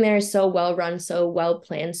everything there is so well run, so well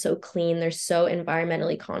planned, so clean. They're so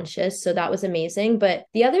environmentally conscious. So that was amazing. But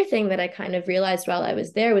the other thing that I kind of realized while I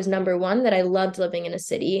was there was, number one, that I loved living in a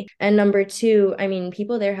city. And number two, I mean,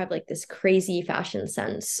 people there have like this crazy fashion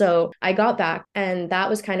sense. So I got back, and that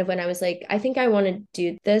was kind of when I was like, I think I want to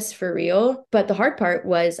do this for real. But the hard part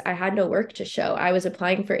was I had no work to show. I was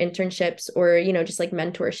applying for internships or, just like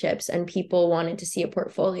mentorships, and people wanted to see a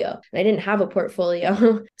portfolio. And I didn't have a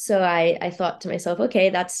portfolio. So I thought to myself, okay,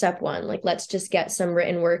 that's step one. Like, let's just get some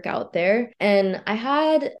written work out there. And I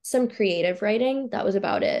had some creative writing. That was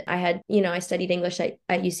about it. I studied English at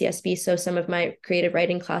UCSB. So some of my creative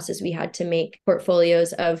writing classes, we had to make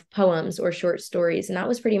portfolios of poems or short stories. And that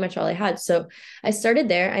was pretty much all I had. So I started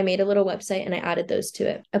there. I made a little website and I added those to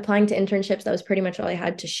it. Applying to internships, that was pretty much all I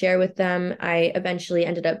had to share with them. I eventually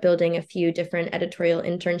ended up building a few different editorial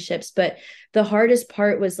internships, but the hardest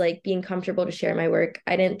part was like being comfortable to share my work.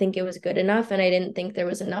 I didn't think it was good enough, and I didn't think there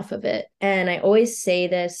was enough of it. And I always say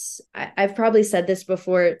this, I've probably said this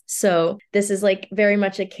before, so this is like very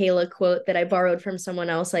much a Kayla quote that I borrowed from someone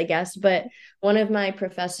else, I guess, but one of my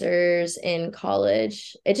professors in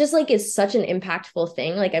college, it just like is such an impactful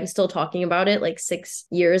thing. Like I'm still talking about it like 6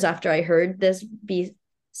 years after I heard this be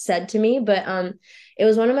said to me, but it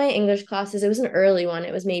was one of my English classes. It was an early one.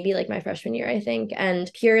 It was maybe like my freshman year, I think, and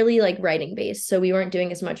purely like writing based. So we weren't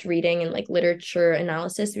doing as much reading and like literature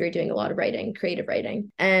analysis. We were doing a lot of writing, creative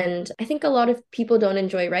writing. And I think a lot of people don't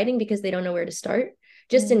enjoy writing because they don't know where to start.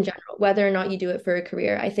 Just in general, whether or not you do it for a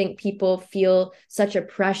career. I think people feel such a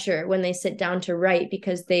pressure when they sit down to write,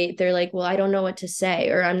 because they're like, well, I don't know what to say,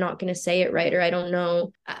 or I'm not going to say it right, or I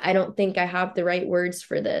don't think I have the right words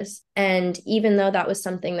for this. And even though that was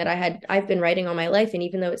something that I've been writing all my life, and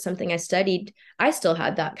even though it's something I studied, I still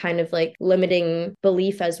had that kind of like limiting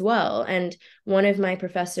belief as well. And one of my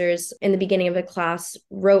professors in the beginning of a class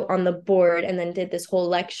wrote on the board and then did this whole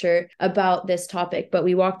lecture about this topic. But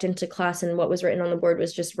we walked into class and what was written on the board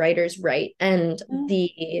was just writers write. And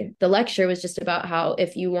the lecture was just about how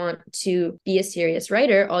if you want to be a serious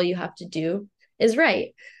writer, all you have to do is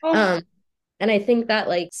write. And I think that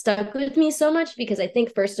like stuck with me so much, because I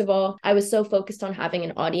think, first of all, I was so focused on having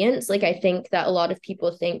an audience. Like, I think that a lot of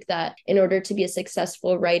people think that in order to be a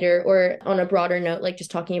successful writer, or on a broader note, like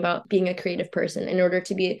just talking about being a creative person, in order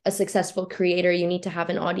to be a successful creator, you need to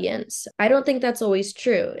have an audience. I don't think that's always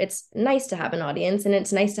true. It's nice to have an audience, and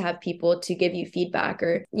it's nice to have people to give you feedback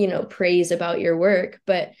or, praise about your work.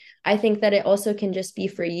 But I think that it also can just be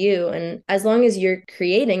for you. And as long as you're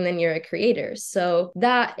creating, then you're a creator. So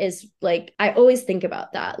that is like, I I always think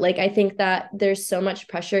about that. Like, I think that there's so much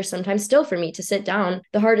pressure sometimes still for me to sit down.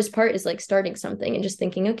 The hardest part is like starting something and just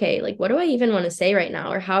thinking, okay, like, what do I even want to say right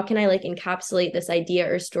now? Or how can I like encapsulate this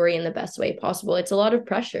idea or story in the best way possible? It's a lot of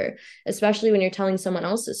pressure, especially when you're telling someone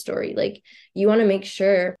else's story. Like, you want to make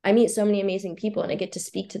sure I meet so many amazing people and I get to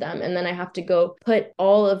speak to them. And then I have to go put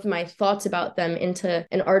all of my thoughts about them into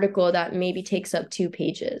an article that maybe takes up 2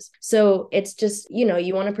 pages. So it's just,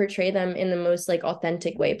 you want to portray them in the most like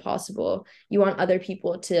authentic way possible. You want other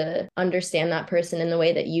people to understand that person in the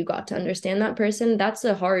way that you got to understand that person. That's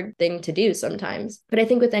a hard thing to do sometimes. But I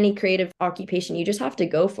think with any creative occupation, you just have to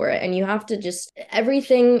go for it. And you have to just,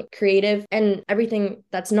 everything creative and everything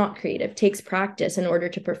that's not creative takes practice in order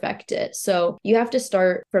to perfect it. So you have to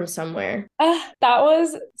start from somewhere. That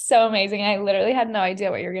was so amazing. I literally had no idea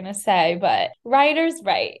what you were going to say, but writers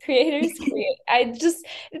write, creators create.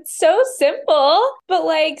 It's so simple, but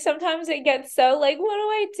like sometimes it gets so like, what do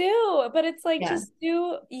I do? But it's like, just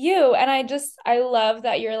do you. And I love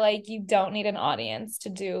that you're like, you don't need an audience to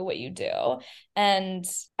do what you do. And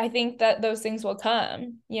I think that those things will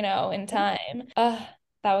come, in time.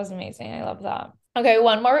 That was amazing. I love that. Okay,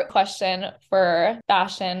 one more question for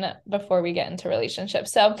fashion before we get into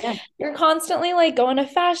relationships. So you're constantly like going to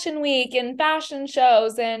fashion week and fashion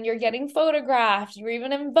shows and you're getting photographed. You're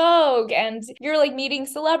even in Vogue and you're like meeting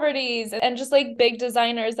celebrities and just like big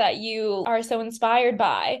designers that you are so inspired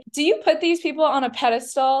by. Do you put these people on a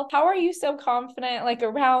pedestal? How are you so confident like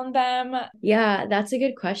around them? Yeah, that's a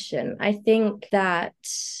good question. I think that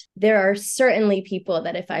there are certainly people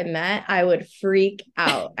that if I met, I would freak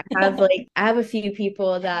out. I have a few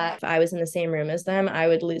people that if I was in the same room as them, I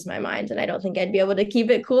would lose my mind and I don't think I'd be able to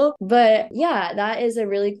keep it cool. But yeah, that is a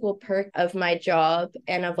really cool perk of my job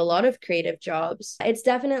and of a lot of creative jobs. It's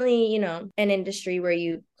definitely, an industry where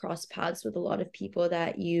you cross paths with a lot of people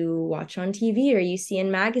that you watch on TV or you see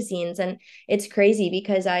in magazines. And it's crazy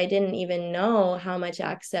because I didn't even know how much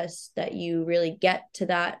access that you really get to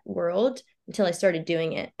that world until I started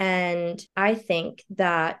doing it. And I think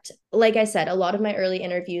that, like I said, a lot of my early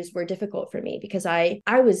interviews were difficult for me because I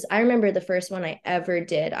remember the first one I ever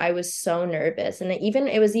did. I was so nervous. And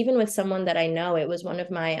it was even with someone that I know. It was one of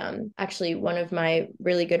my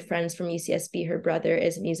really good friends from UCSB. Her brother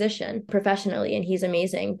is a musician professionally, and he's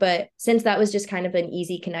amazing. But since that was just kind of an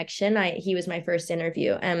easy connection, he was my first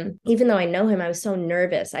interview. And even though I know him, I was so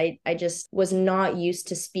nervous. I just was not used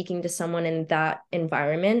to speaking to someone in that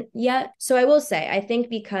environment yet. So I will say, I think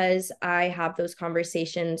because I have those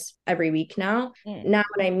conversations every week now when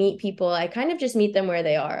I meet people, I kind of just meet them where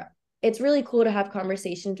they are. It's really cool to have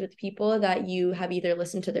conversations with people that you have either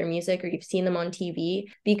listened to their music or you've seen them on TV,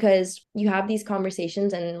 because you have these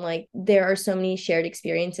conversations and like there are so many shared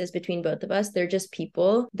experiences between both of us. They're just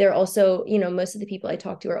people. They're also, most of the people I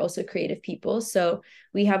talk to are also creative people. So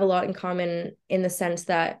we have a lot in common in the sense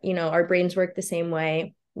that, our brains work the same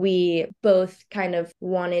way. We both kind of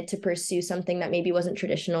wanted to pursue something that maybe wasn't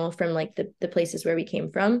traditional from like the places where we came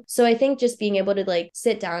from. So I think just being able to like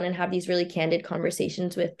sit down and have these really candid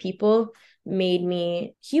conversations with people made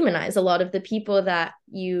me humanize a lot of the people that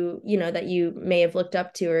you may have looked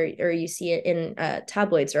up to or you see it in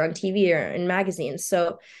tabloids or on TV or in magazines.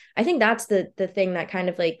 So I think that's the thing that kind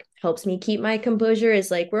of like helps me keep my composure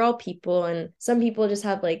is like we're all people, and some people just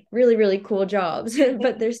have like really, really cool jobs,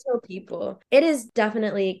 but they're still people. It is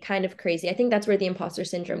definitely kind of crazy. I think that's where the imposter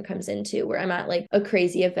syndrome comes into, where I'm at like a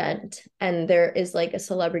crazy event and there is like a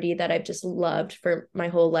celebrity that I've just loved for my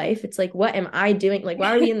whole life. It's like, what am I doing? Like,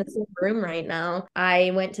 why are we in the same room right now?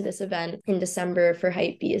 I went to this event in December for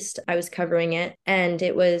HypeBeast. I was covering it, and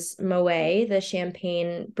it was Moet, the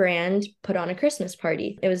champagne brand, put on a Christmas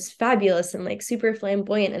party. It was fabulous and like super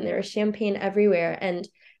flamboyant, and there was champagne everywhere, and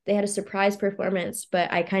they had a surprise performance,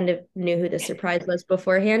 but I kind of knew who the surprise was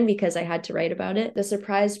beforehand because I had to write about it. The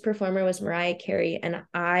surprise performer was Mariah Carey, and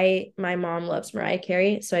my mom loves Mariah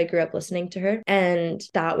Carey, so I grew up listening to her, and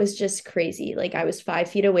that was just crazy. Like I was 5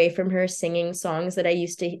 feet away from her singing songs that I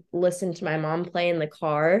used to listen to my mom play in the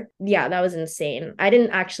car. Yeah, that was insane. I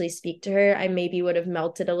didn't actually speak to her. I maybe would have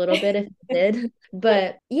melted a little bit if I did.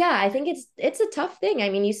 But yeah, I think it's a tough thing. I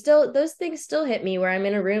mean, those things still hit me where I'm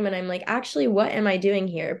in a room and I'm like, actually, what am I doing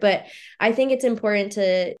here? But I think it's important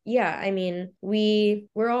to, I mean,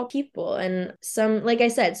 we're all people, and like I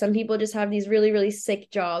said, some people just have these really, really sick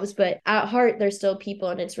jobs, but at heart, they're still people.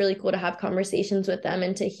 And it's really cool to have conversations with them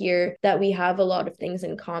and to hear that we have a lot of things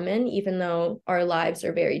in common, even though our lives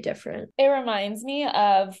are very different. It reminds me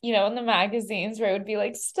of, in the magazines where it would be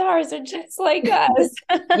like, stars are just like us.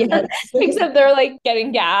 Yes. Except they're like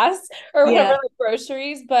getting gas or whatever, like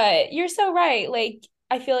groceries. But you're so right. Like,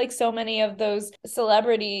 I feel like so many of those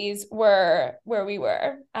celebrities were where we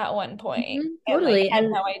were at one point and like Totally. had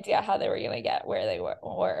And no idea how they were gonna get where they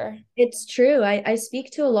were. it's true. I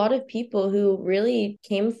speak to a lot of people who really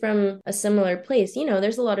came from a similar place. You know,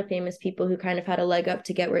 there's a lot of famous people who kind of had a leg up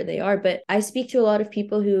to get where they are, but I speak to a lot of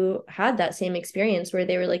people who had that same experience where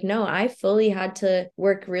they were like, no, I fully had to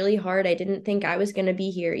work really hard. I didn't think I was going to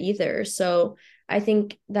be here either. So I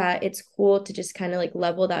think that it's cool to just kind of like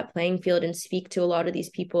level that playing field and speak to a lot of these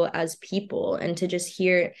people as people and to just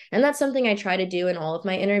hear. And that's something I try to do in all of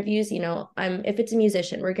my interviews. You know, if it's a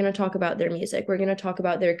musician, we're going to talk about their music. We're going to talk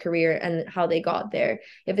about their career and how they got there.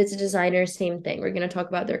 If it's a designer, same thing. We're going to talk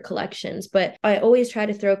about their collections. But I always try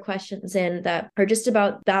to throw questions in that are just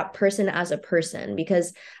about that person as a person,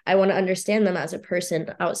 because I want to understand them as a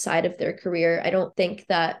person outside of their career. I don't think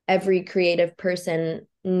that every creative person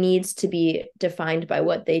needs to be defined by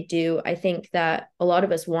what they do. I think that a lot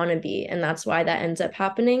of us want to be, and that's why that ends up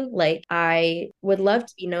happening. Like, I would love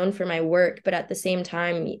to be known for my work, but at the same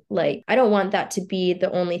time, like, I don't want that to be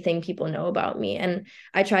the only thing people know about me. And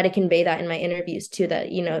I try to convey that in my interviews too,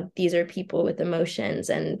 that, you know, these are people with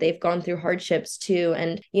emotions and they've gone through hardships too.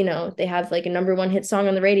 And, you know, they have like a number one hit song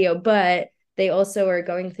on the radio, but they also are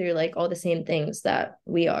going through like all the same things that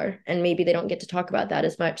we are, and maybe they don't get to talk about that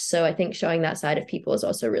as much. So I think showing that side of people is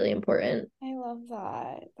also really important. I love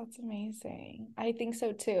that. That's amazing. I think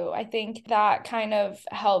so too. I think that kind of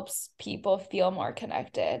helps people feel more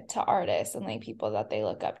connected to artists and like people that they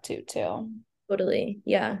look up to too. Totally.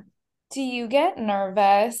 Yeah. Do you get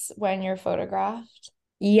nervous when you're photographed?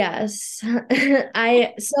 Yes.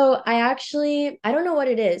 I actually, I don't know what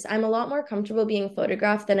it is. I'm a lot more comfortable being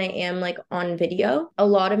photographed than I am like on video. A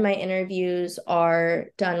lot of my interviews are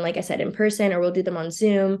done, like I said, in person, or we'll do them on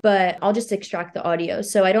Zoom, but I'll just extract the audio.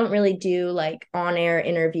 So I don't really do like on-air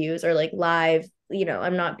interviews or like live. You know,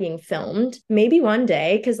 I'm not being filmed. Maybe one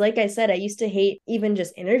day, because like I said, I used to hate even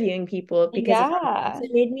just interviewing people because of how nervous Yeah.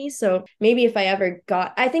 it made me. So maybe if I ever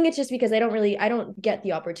got, I think it's just because I don't get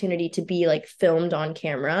the opportunity to be like filmed on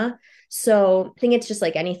camera. So I think it's just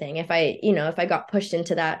like anything. If I got pushed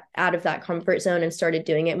into that, out of that comfort zone and started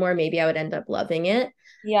doing it more, maybe I would end up loving it.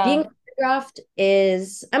 Yeah. Being photographed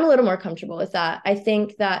is, I'm a little more comfortable with that. I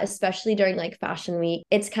think that especially during like fashion week,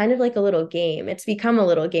 it's kind of like a little game. It's become a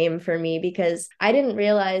little game for me because I didn't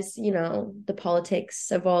realize, you know, the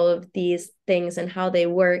politics of all of these things and how they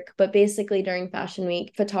work. But basically during fashion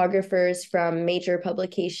week, photographers from major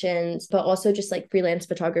publications, but also just like freelance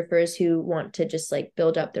photographers who want to just like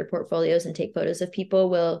build up their portfolios and take photos of people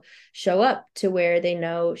will show up to where they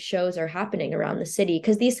know shows are happening around the city,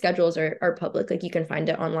 because these schedules are public, like you can find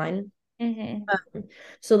it online. Mm-hmm.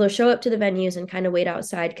 So they'll show up to the venues and kind of wait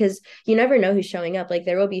outside, because you never know who's showing up. Like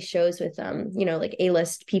there will be shows with you know, like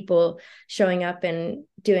A-list people showing up and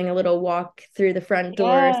doing a little walk through the front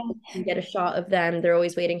doors Yeah. and get a shot of them. They're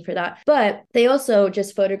always waiting for that. But they also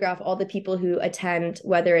just photograph all the people who attend,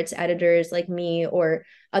 whether it's editors like me or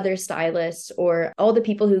other stylists or all the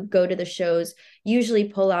people who go to the shows, usually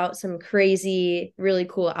pull out some crazy, really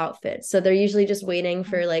cool outfits. So they're usually just waiting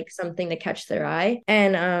for like something to catch their eye.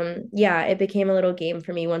 And yeah, it became a little game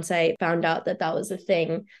for me once I found out that that was a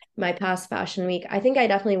thing. My past fashion week, I think I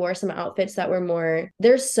definitely wore some outfits that were more,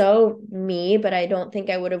 they're so me, but I don't think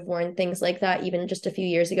I would have worn things like that even just a few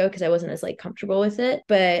years ago because I wasn't as like comfortable with it.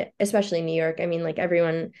 But especially in New York, I mean, like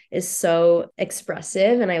everyone is so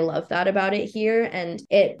expressive and I love that about it here. And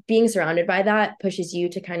it being surrounded by that pushes you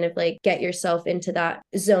to kind of like get yourself into that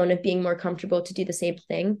zone of being more comfortable to do the same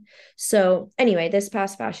thing. So anyway, this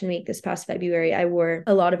past fashion week, this past February, I wore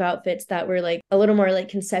a lot of outfits that were like a little more like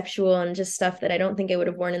conceptual and just stuff that I don't think I would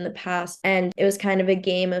have worn in the past. And it was kind of a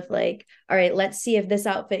game of like, all right, let's see if this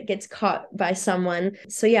outfit gets caught by someone.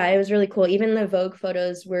 So yeah, it was really cool. Even the Vogue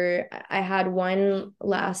photos were, I had one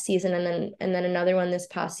last season and then another one this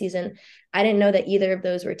past season. I didn't know that either of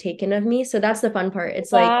those were taken of me. So that's the fun part.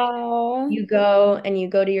 It's like Wow. you go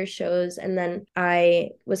to your shows, and then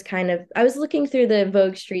I was looking through the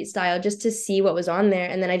Vogue Street Style just to see what was on there,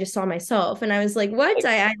 and then I just saw myself and I was like, what?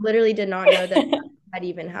 I literally did not know that had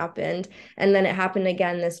even happened. And then it happened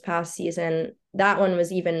again this past season. That one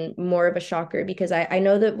was even more of a shocker because I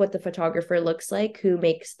know that what the photographer looks like who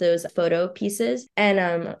makes those photo pieces.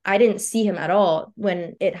 And I didn't see him at all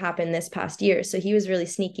when it happened this past year. So he was really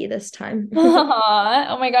sneaky this time.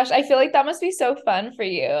 Oh my gosh, I feel like that must be so fun for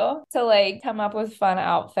you to like come up with fun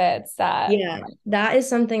outfits that Yeah, that is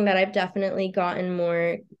something that I've definitely gotten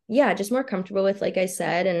more, yeah, just more comfortable with, like I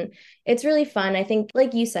said. And it's really fun. I think,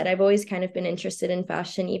 like you said, I've always kind of been interested in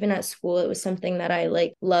fashion. Even at school, it was something that I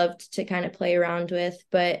like loved to kind of play around with.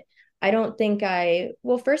 But I don't think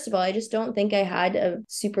well, first of all, I just don't think I had a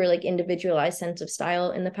super like individualized sense of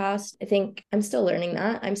style in the past. I think I'm still learning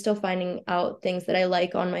that. I'm still finding out things that I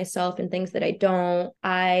like on myself and things that I don't.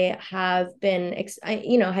 I have been,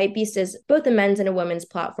 HypeBeast is both a men's and a women's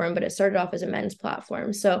platform, but it started off as a men's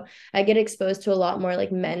platform. So I get exposed to a lot more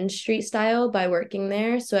like men's street style by working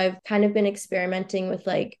there. So I've kind of been experimenting with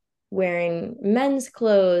like wearing men's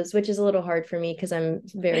clothes, which is a little hard for me because I'm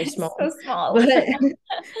very small. So small.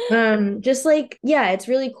 But just like, yeah, it's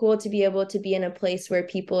really cool to be able to be in a place where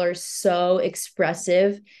people are so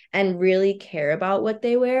expressive and really care about what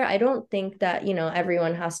they wear. I don't think that,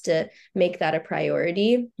 everyone has to make that a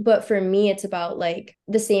priority. But for me, it's about like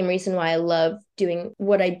the same reason why I love doing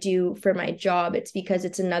what I do for my job. It's because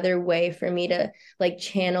it's another way for me to like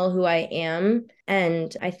channel who I am.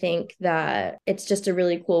 And I think that it's just a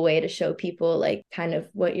really cool way to show people like kind of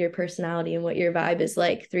what your personality and what your vibe is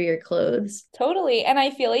like through your clothes. Totally. And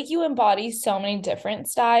I feel like you embody so many different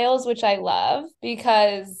styles, which I love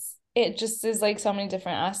because it just is like so many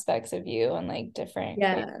different aspects of you and like different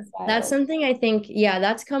that's something I think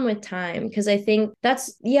that's come with time, because I think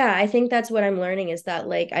that's what I'm learning is that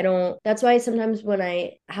like that's why sometimes when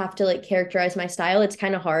I have to like characterize my style, it's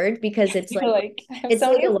kind of hard because it's like I have it's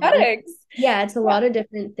so like many aesthetics. it's a lot of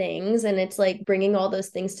different things, and it's like bringing all those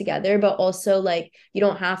things together, but also like you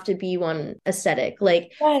don't have to be one aesthetic.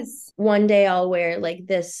 Like yes, one day I'll wear like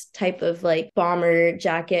this type of like bomber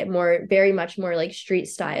jacket, very much more like street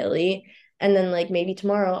style-y. And then like maybe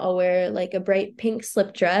tomorrow I'll wear like a bright pink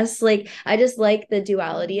slip dress. Like I just like the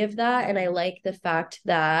duality of that. And I like the fact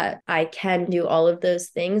that I can do all of those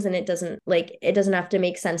things, and it doesn't have to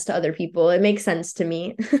make sense to other people. It makes sense to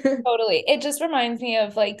me. totally. It just reminds me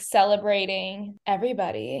of like celebrating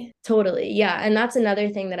everybody. Totally. Yeah. And that's another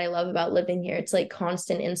thing that I love about living here. It's like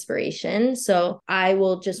constant inspiration. So I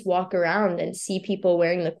will just walk around and see people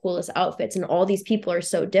wearing the coolest outfits, and all these people are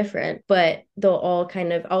so different, but I'll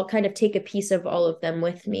kind of take a piece of all of them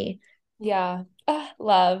with me. Yeah.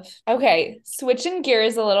 Love. Okay. Switching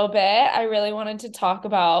gears a little bit. I really wanted to talk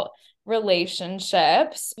about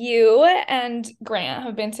relationships. You and Grant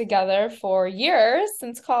have been together for years,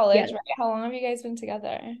 since college, Yes. right? How long have you guys been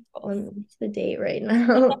together? What's the date right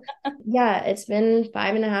now? Yeah, it's been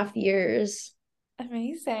 5.5 years.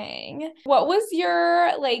 Amazing. What was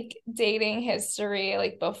your like dating history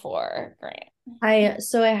like before Grant? I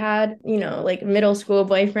had, like middle school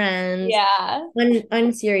boyfriends, Yeah.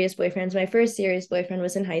 unserious boyfriends. My first serious boyfriend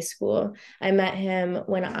was in high school. I met him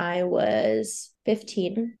when I was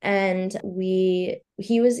 15, and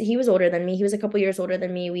he was older than me. He was a couple years older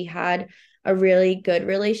than me. We had a really good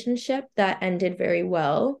relationship that ended very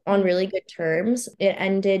well on really good terms. It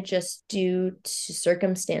ended just due to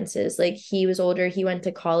circumstances. Like he was older, he went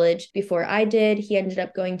to college before I did. He ended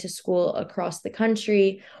up going to school across the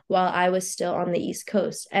country while I was still on the East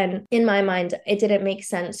Coast. And in my mind, it didn't make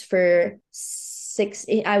sense for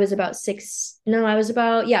I was about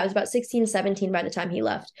 16, 17 by the time he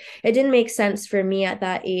left. It didn't make sense for me at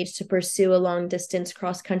that age to pursue a long distance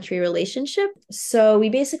cross country relationship. So we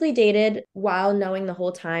basically dated while knowing the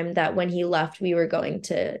whole time that when he left, we were going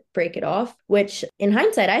to break it off, which in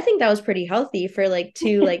hindsight, I think that was pretty healthy for like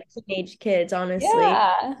two like teenage kids, honestly.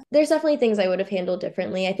 Yeah. There's definitely things I would have handled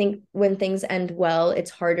differently. I think when things end well,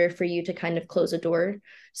 it's harder for you to kind of close a door.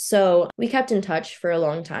 So we kept in touch for a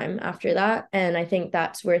long time after that. And I think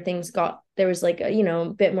that's where there was like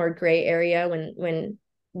a bit more gray area when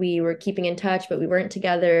we were keeping in touch, but we weren't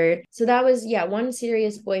together. So that was, one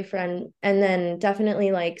serious boyfriend. And then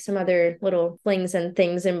definitely like some other little flings and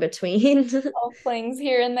things in between. All flings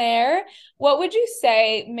here and there. What would you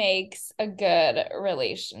say makes a good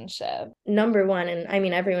relationship? Number one, and I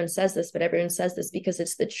mean, everyone says this, but everyone says this because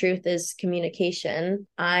it's the truth, is communication.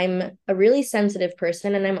 I'm a really sensitive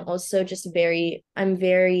person, and I'm also just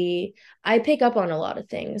I pick up on a lot of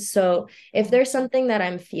things. So if there's something that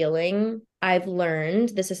I'm feeling, I've learned,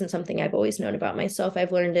 this isn't something I've always known about myself.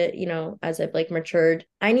 I've learned it, as I've like matured.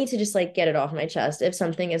 I need to just like get it off my chest. If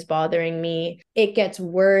something is bothering me, it gets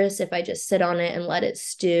worse if I just sit on it and let it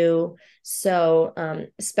stew. So,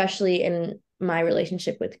 especially in my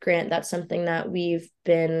relationship with Grant, that's something that we've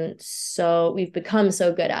become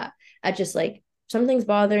so good at just like, something's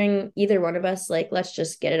bothering either one of us, like let's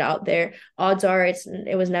just get it out there. Odds are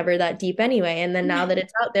it was never that deep anyway, and then now that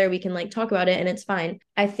it's out there, we can like talk about it and it's fine.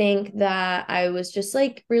 I think that I was just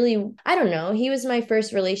like really, I don't know, he was my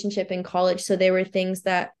first relationship in college, so there were things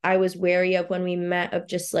that I was wary of when we met, of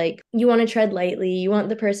just like, you want to tread lightly, you want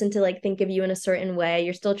the person to like think of you in a certain way,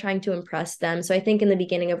 you're still trying to impress them. So I think in the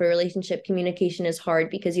beginning of a relationship, communication is hard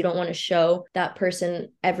because you don't want to show that person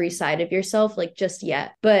every side of yourself like just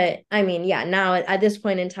yet. But I mean, now at this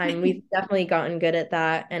point in time, we've definitely gotten good at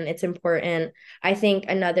that, and it's important. I think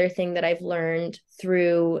another thing that I've learned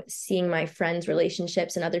through seeing my friends'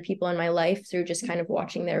 relationships and other people in my life through just kind of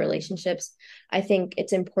watching their relationships, I think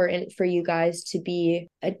it's important for you guys to be,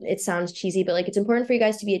 it sounds cheesy, but like it's important for you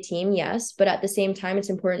guys to be a team, yes, but at the same time, it's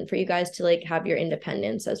important for you guys to like have your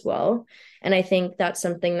independence as well. And I think that's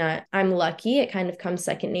something that I'm lucky. It kind of comes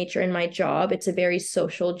second nature in my job. It's a very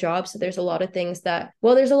social job. So there's a lot of things that,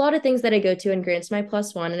 well, there's a lot of things that I go to, and Grant's my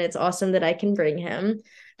plus one, and it's awesome that I can bring him.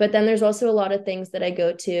 But then there's also a lot of things that I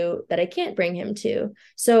go to that I can't bring him to.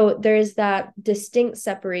 So there's that distinct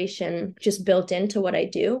separation just built into what I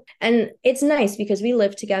do. And it's nice because we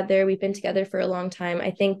live together. We've been together for a long time. I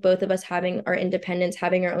think both of us having our independence,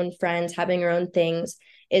 having our own friends, having our own things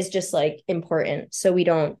is just like important. So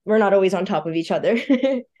we're not always on top of each other.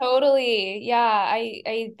 Totally. Yeah,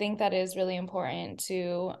 I think that is really important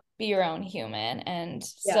to be your own human and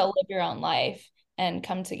Yeah. still live your own life and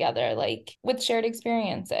come together like with shared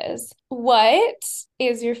experiences. What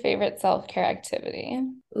is your favorite self-care activity?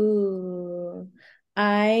 Ooh,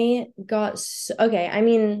 okay. I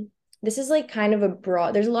mean, this is like kind of a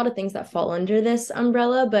broad, there's a lot of things that fall under this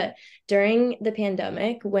umbrella, but during the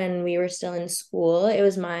pandemic, when we were still in school, it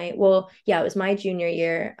was my junior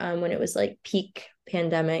year, when it was like peak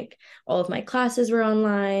pandemic. All of my classes were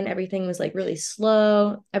online. Everything was like really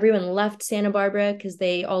slow. Everyone left Santa Barbara because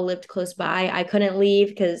they all lived close by. I couldn't leave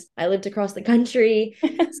because I lived across the country.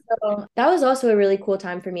 So that was also a really cool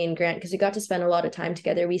time for me and Grant because we got to spend a lot of time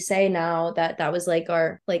together. We say now that that was like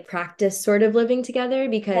our like practice sort of living together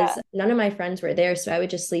because Yeah. none of my friends were there. So I would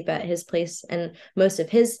just sleep at his place and most of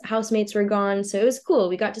his housemates were gone. So it was cool.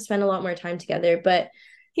 We got to spend a lot more time together. But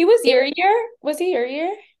He was your year? Was he your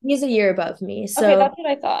year? he's a year above me. Okay, So that's what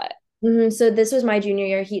I thought. so this was my junior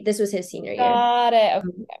year. This was his senior year. Got it.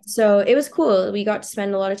 Okay. So it was cool. We got to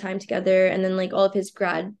spend a lot of time together, and then like all of his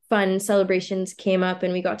grad fun celebrations came up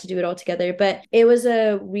and we got to do it all together. But it was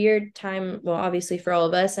a weird time, well, obviously for all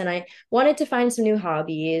of us, and I wanted to find some new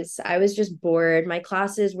hobbies. I was just bored. My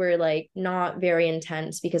classes were like not very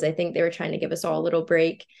intense because I think they were trying to give us all a little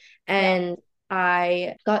break. Yeah. And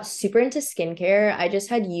I got super into skincare. I just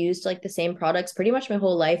had used like the same products pretty much my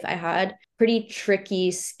whole life. I had pretty tricky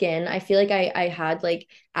skin. I feel like I had like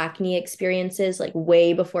acne experiences like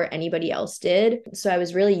way before anybody else did. So I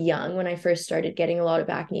was really young when I first started getting a lot of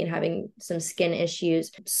acne and having some skin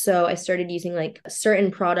issues. So I started using like certain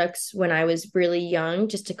products when I was really young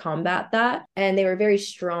just to combat that. And they were very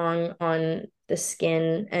strong on the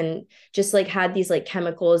skin and just like had these like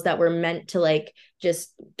chemicals that were meant to like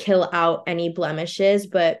just kill out any blemishes.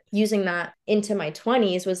 But using that into my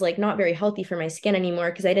 20s was like not very healthy for my skin anymore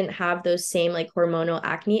because I didn't have those same like hormonal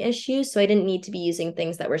acne issues. So I didn't need to be using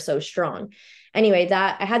things that were so strong. Anyway,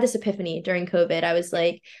 that I had this epiphany during COVID. I was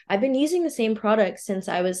like, I've been using the same products since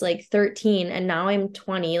I was like 13 and now I'm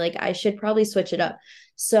 20. Like I should probably switch it up.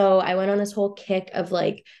 So I went on this whole kick of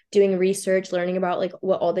like doing research, learning about like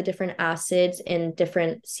what all the different acids in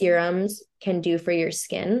different serums can do for your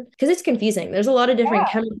skin because it's confusing. There's a lot of different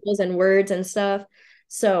Yeah. chemicals and words and stuff.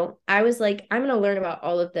 So I was like, I'm going to learn about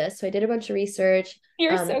all of this. So I did a bunch of research,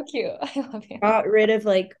 You're um, so cute. I love you. got rid of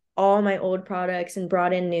like all my old products and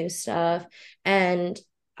brought in new stuff. And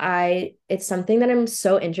it's something that I'm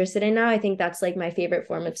so interested in now. I think that's like my favorite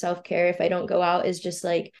form of self-care. If I don't go out, is just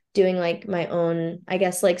like doing like my own, I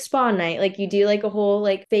guess, like spa night. Like you do like a whole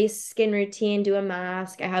like face skin routine, do a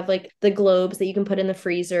mask. I have like the globes that you can put in the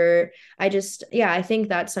freezer. Yeah, I think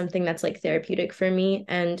that's something that's like therapeutic for me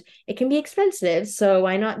and it can be expensive. So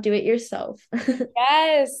why not do it yourself?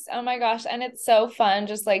 Yes. Oh my gosh. And it's so fun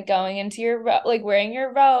just like going into your like wearing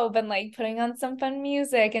your robe and like putting on some fun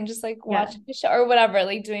music and just like Yeah. watching the show or whatever,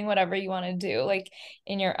 like doing whatever you want to do, like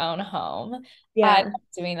in your own home. I love Yeah.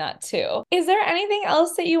 doing that too. Is there anything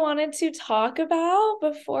else that you wanted to talk about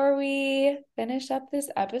before we finish up this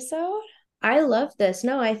episode? I love this.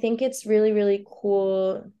 No, I think it's really, really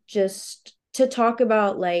cool just to talk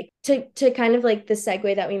about like to kind of like the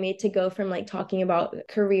segue that we made to go from like talking about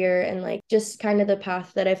career and like just kind of the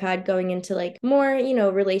path that I've had going into like more,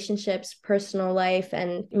 relationships, personal life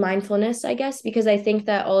and mindfulness, I guess, because I think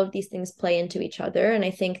that all of these things play into each other. And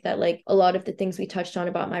I think that like a lot of the things we touched on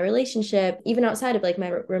about my relationship, even outside of like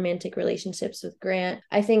my romantic relationships with Grant,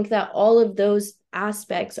 I think that all of those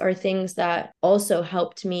aspects are things that also have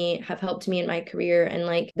helped me in my career. And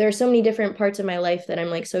like, there are so many different parts of my life that I'm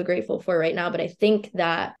like so grateful for right now. But I think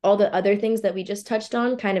that all the other things that we just touched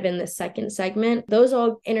on kind of in the second segment, those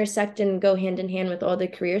all intersect and go hand in hand with all the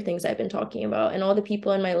career things I've been talking about and all the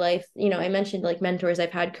people in my life. You know, I mentioned like mentors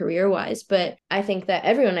I've had career wise, but I think that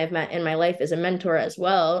everyone I've met in my life is a mentor as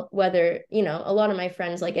well. Whether, you know, a lot of my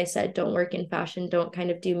friends, like I said, don't work in fashion, don't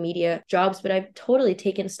kind of do media jobs, but I've totally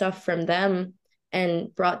taken stuff from them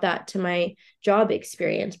and brought that to my job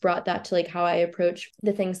experience, brought that to like how I approach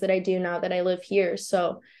the things that I do now that I live here.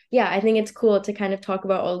 So yeah, I think it's cool to kind of talk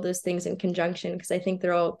about all those things in conjunction because I think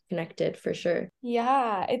they're all connected for sure.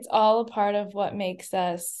 Yeah, it's all a part of what makes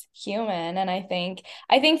us human. And I think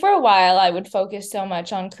for a while I would focus so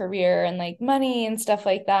much on career and like money and stuff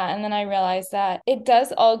like that. And then I realized that it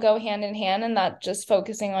does all go hand in hand, and that just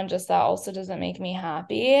focusing on just that also doesn't make me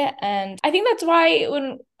happy. And I think that's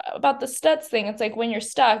why about the studs thing, it's like when you're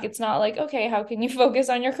stuck, it's not like, okay, how can you focus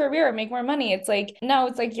on your career and make more money? It's like, no,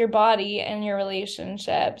 it's like your body and your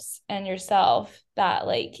relationships and yourself that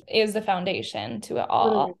like is the foundation to it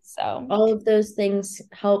all. So all of those things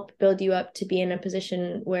help build you up to be in a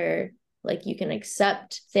position where like you can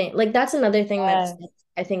accept things. Like that's another thing that's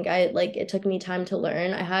I think it took me time to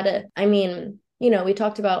learn. I mean, you know, we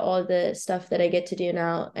talked about all the stuff that I get to do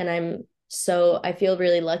now, and I feel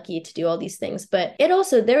really lucky to do all these things. But it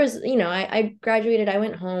also, there was, you know, I graduated, I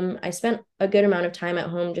went home, I spent a good amount of time at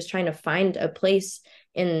home just trying to find a place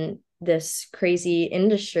in this crazy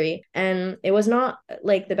industry. And it was not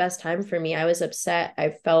like the best time for me. I was upset. I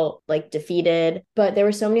felt like defeated, but there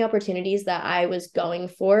were so many opportunities that I was going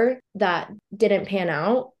for that didn't pan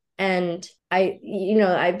out. And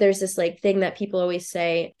there's this like thing that people always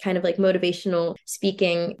say, kind of like motivational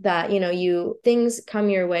speaking, that, you know, things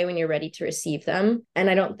come your way when you're ready to receive them. And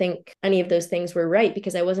I don't think any of those things were right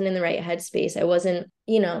because I wasn't in the right headspace. I wasn't,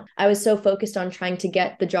 you know, I was so focused on trying to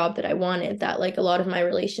get the job that I wanted that like a lot of my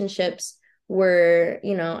relationships were,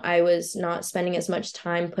 you know, I was not spending as much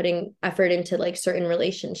time putting effort into like certain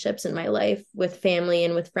relationships in my life with family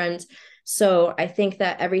and with friends. So I think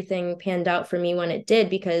that everything panned out for me when it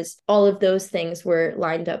did because all of those things were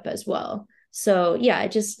lined up as well. So yeah,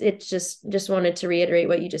 it just wanted to reiterate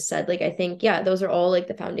what you just said. Like, I think, yeah, those are all like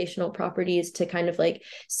the foundational properties to kind of like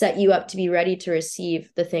set you up to be ready to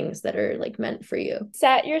receive the things that are like meant for you.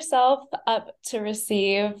 Set yourself up to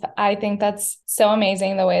receive. I think that's so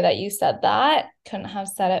amazing the way that you said that. Couldn't have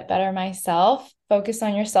said it better myself. Focus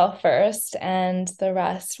on yourself first and the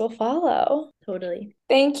rest will follow. Totally.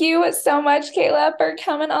 Thank you so much, Kayla, for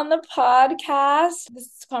coming on the podcast.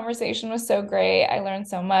 This conversation was so great. I learned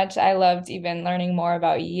so much. I loved even learning more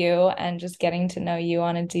about you and just getting to know you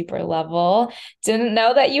on a deeper level. Didn't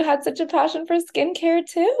know that you had such a passion for skincare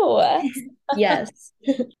too. Yes.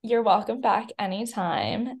 You're welcome back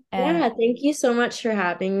anytime. And yeah, thank you so much for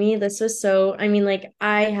having me. This was so, I mean, like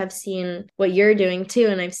I have seen what you're doing too,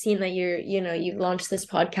 and I've seen that you've launched this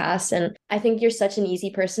podcast, and I think you're such an easy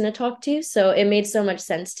person to talk to. So it made so much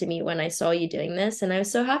sense to me when I saw you doing this, and I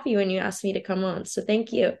was so happy when you asked me to come on. So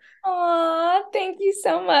thank you. Aw, thank you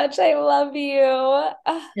so much. I love you. I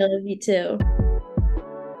love you too.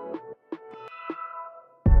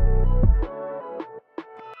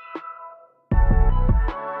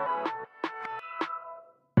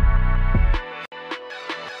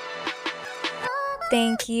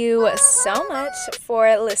 Thank you so much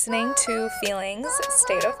for listening to Feelings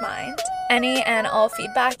State of Mind. Any and all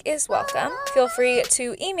feedback is welcome. Feel free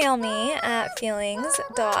to email me at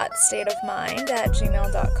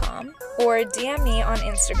feelings.stateofmind@gmail.com or DM me on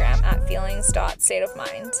Instagram at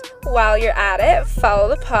feelings.stateofmind. While you're at it, follow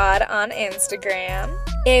the pod on Instagram.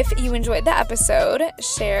 If you enjoyed the episode,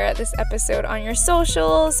 share this episode on your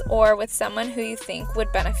socials or with someone who you think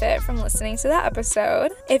would benefit from listening to that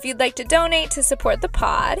episode. If you'd like to donate to support the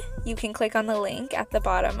pod, you can click on the link at the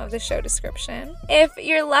bottom of the show description. If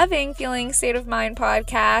you're loving Feeling State of Mind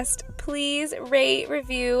podcast, please rate,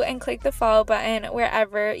 review, and click the follow button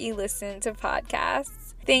wherever you listen to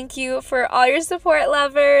podcasts. Thank you for all your support,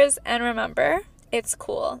 lovers, and remember, it's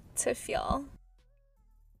cool to feel.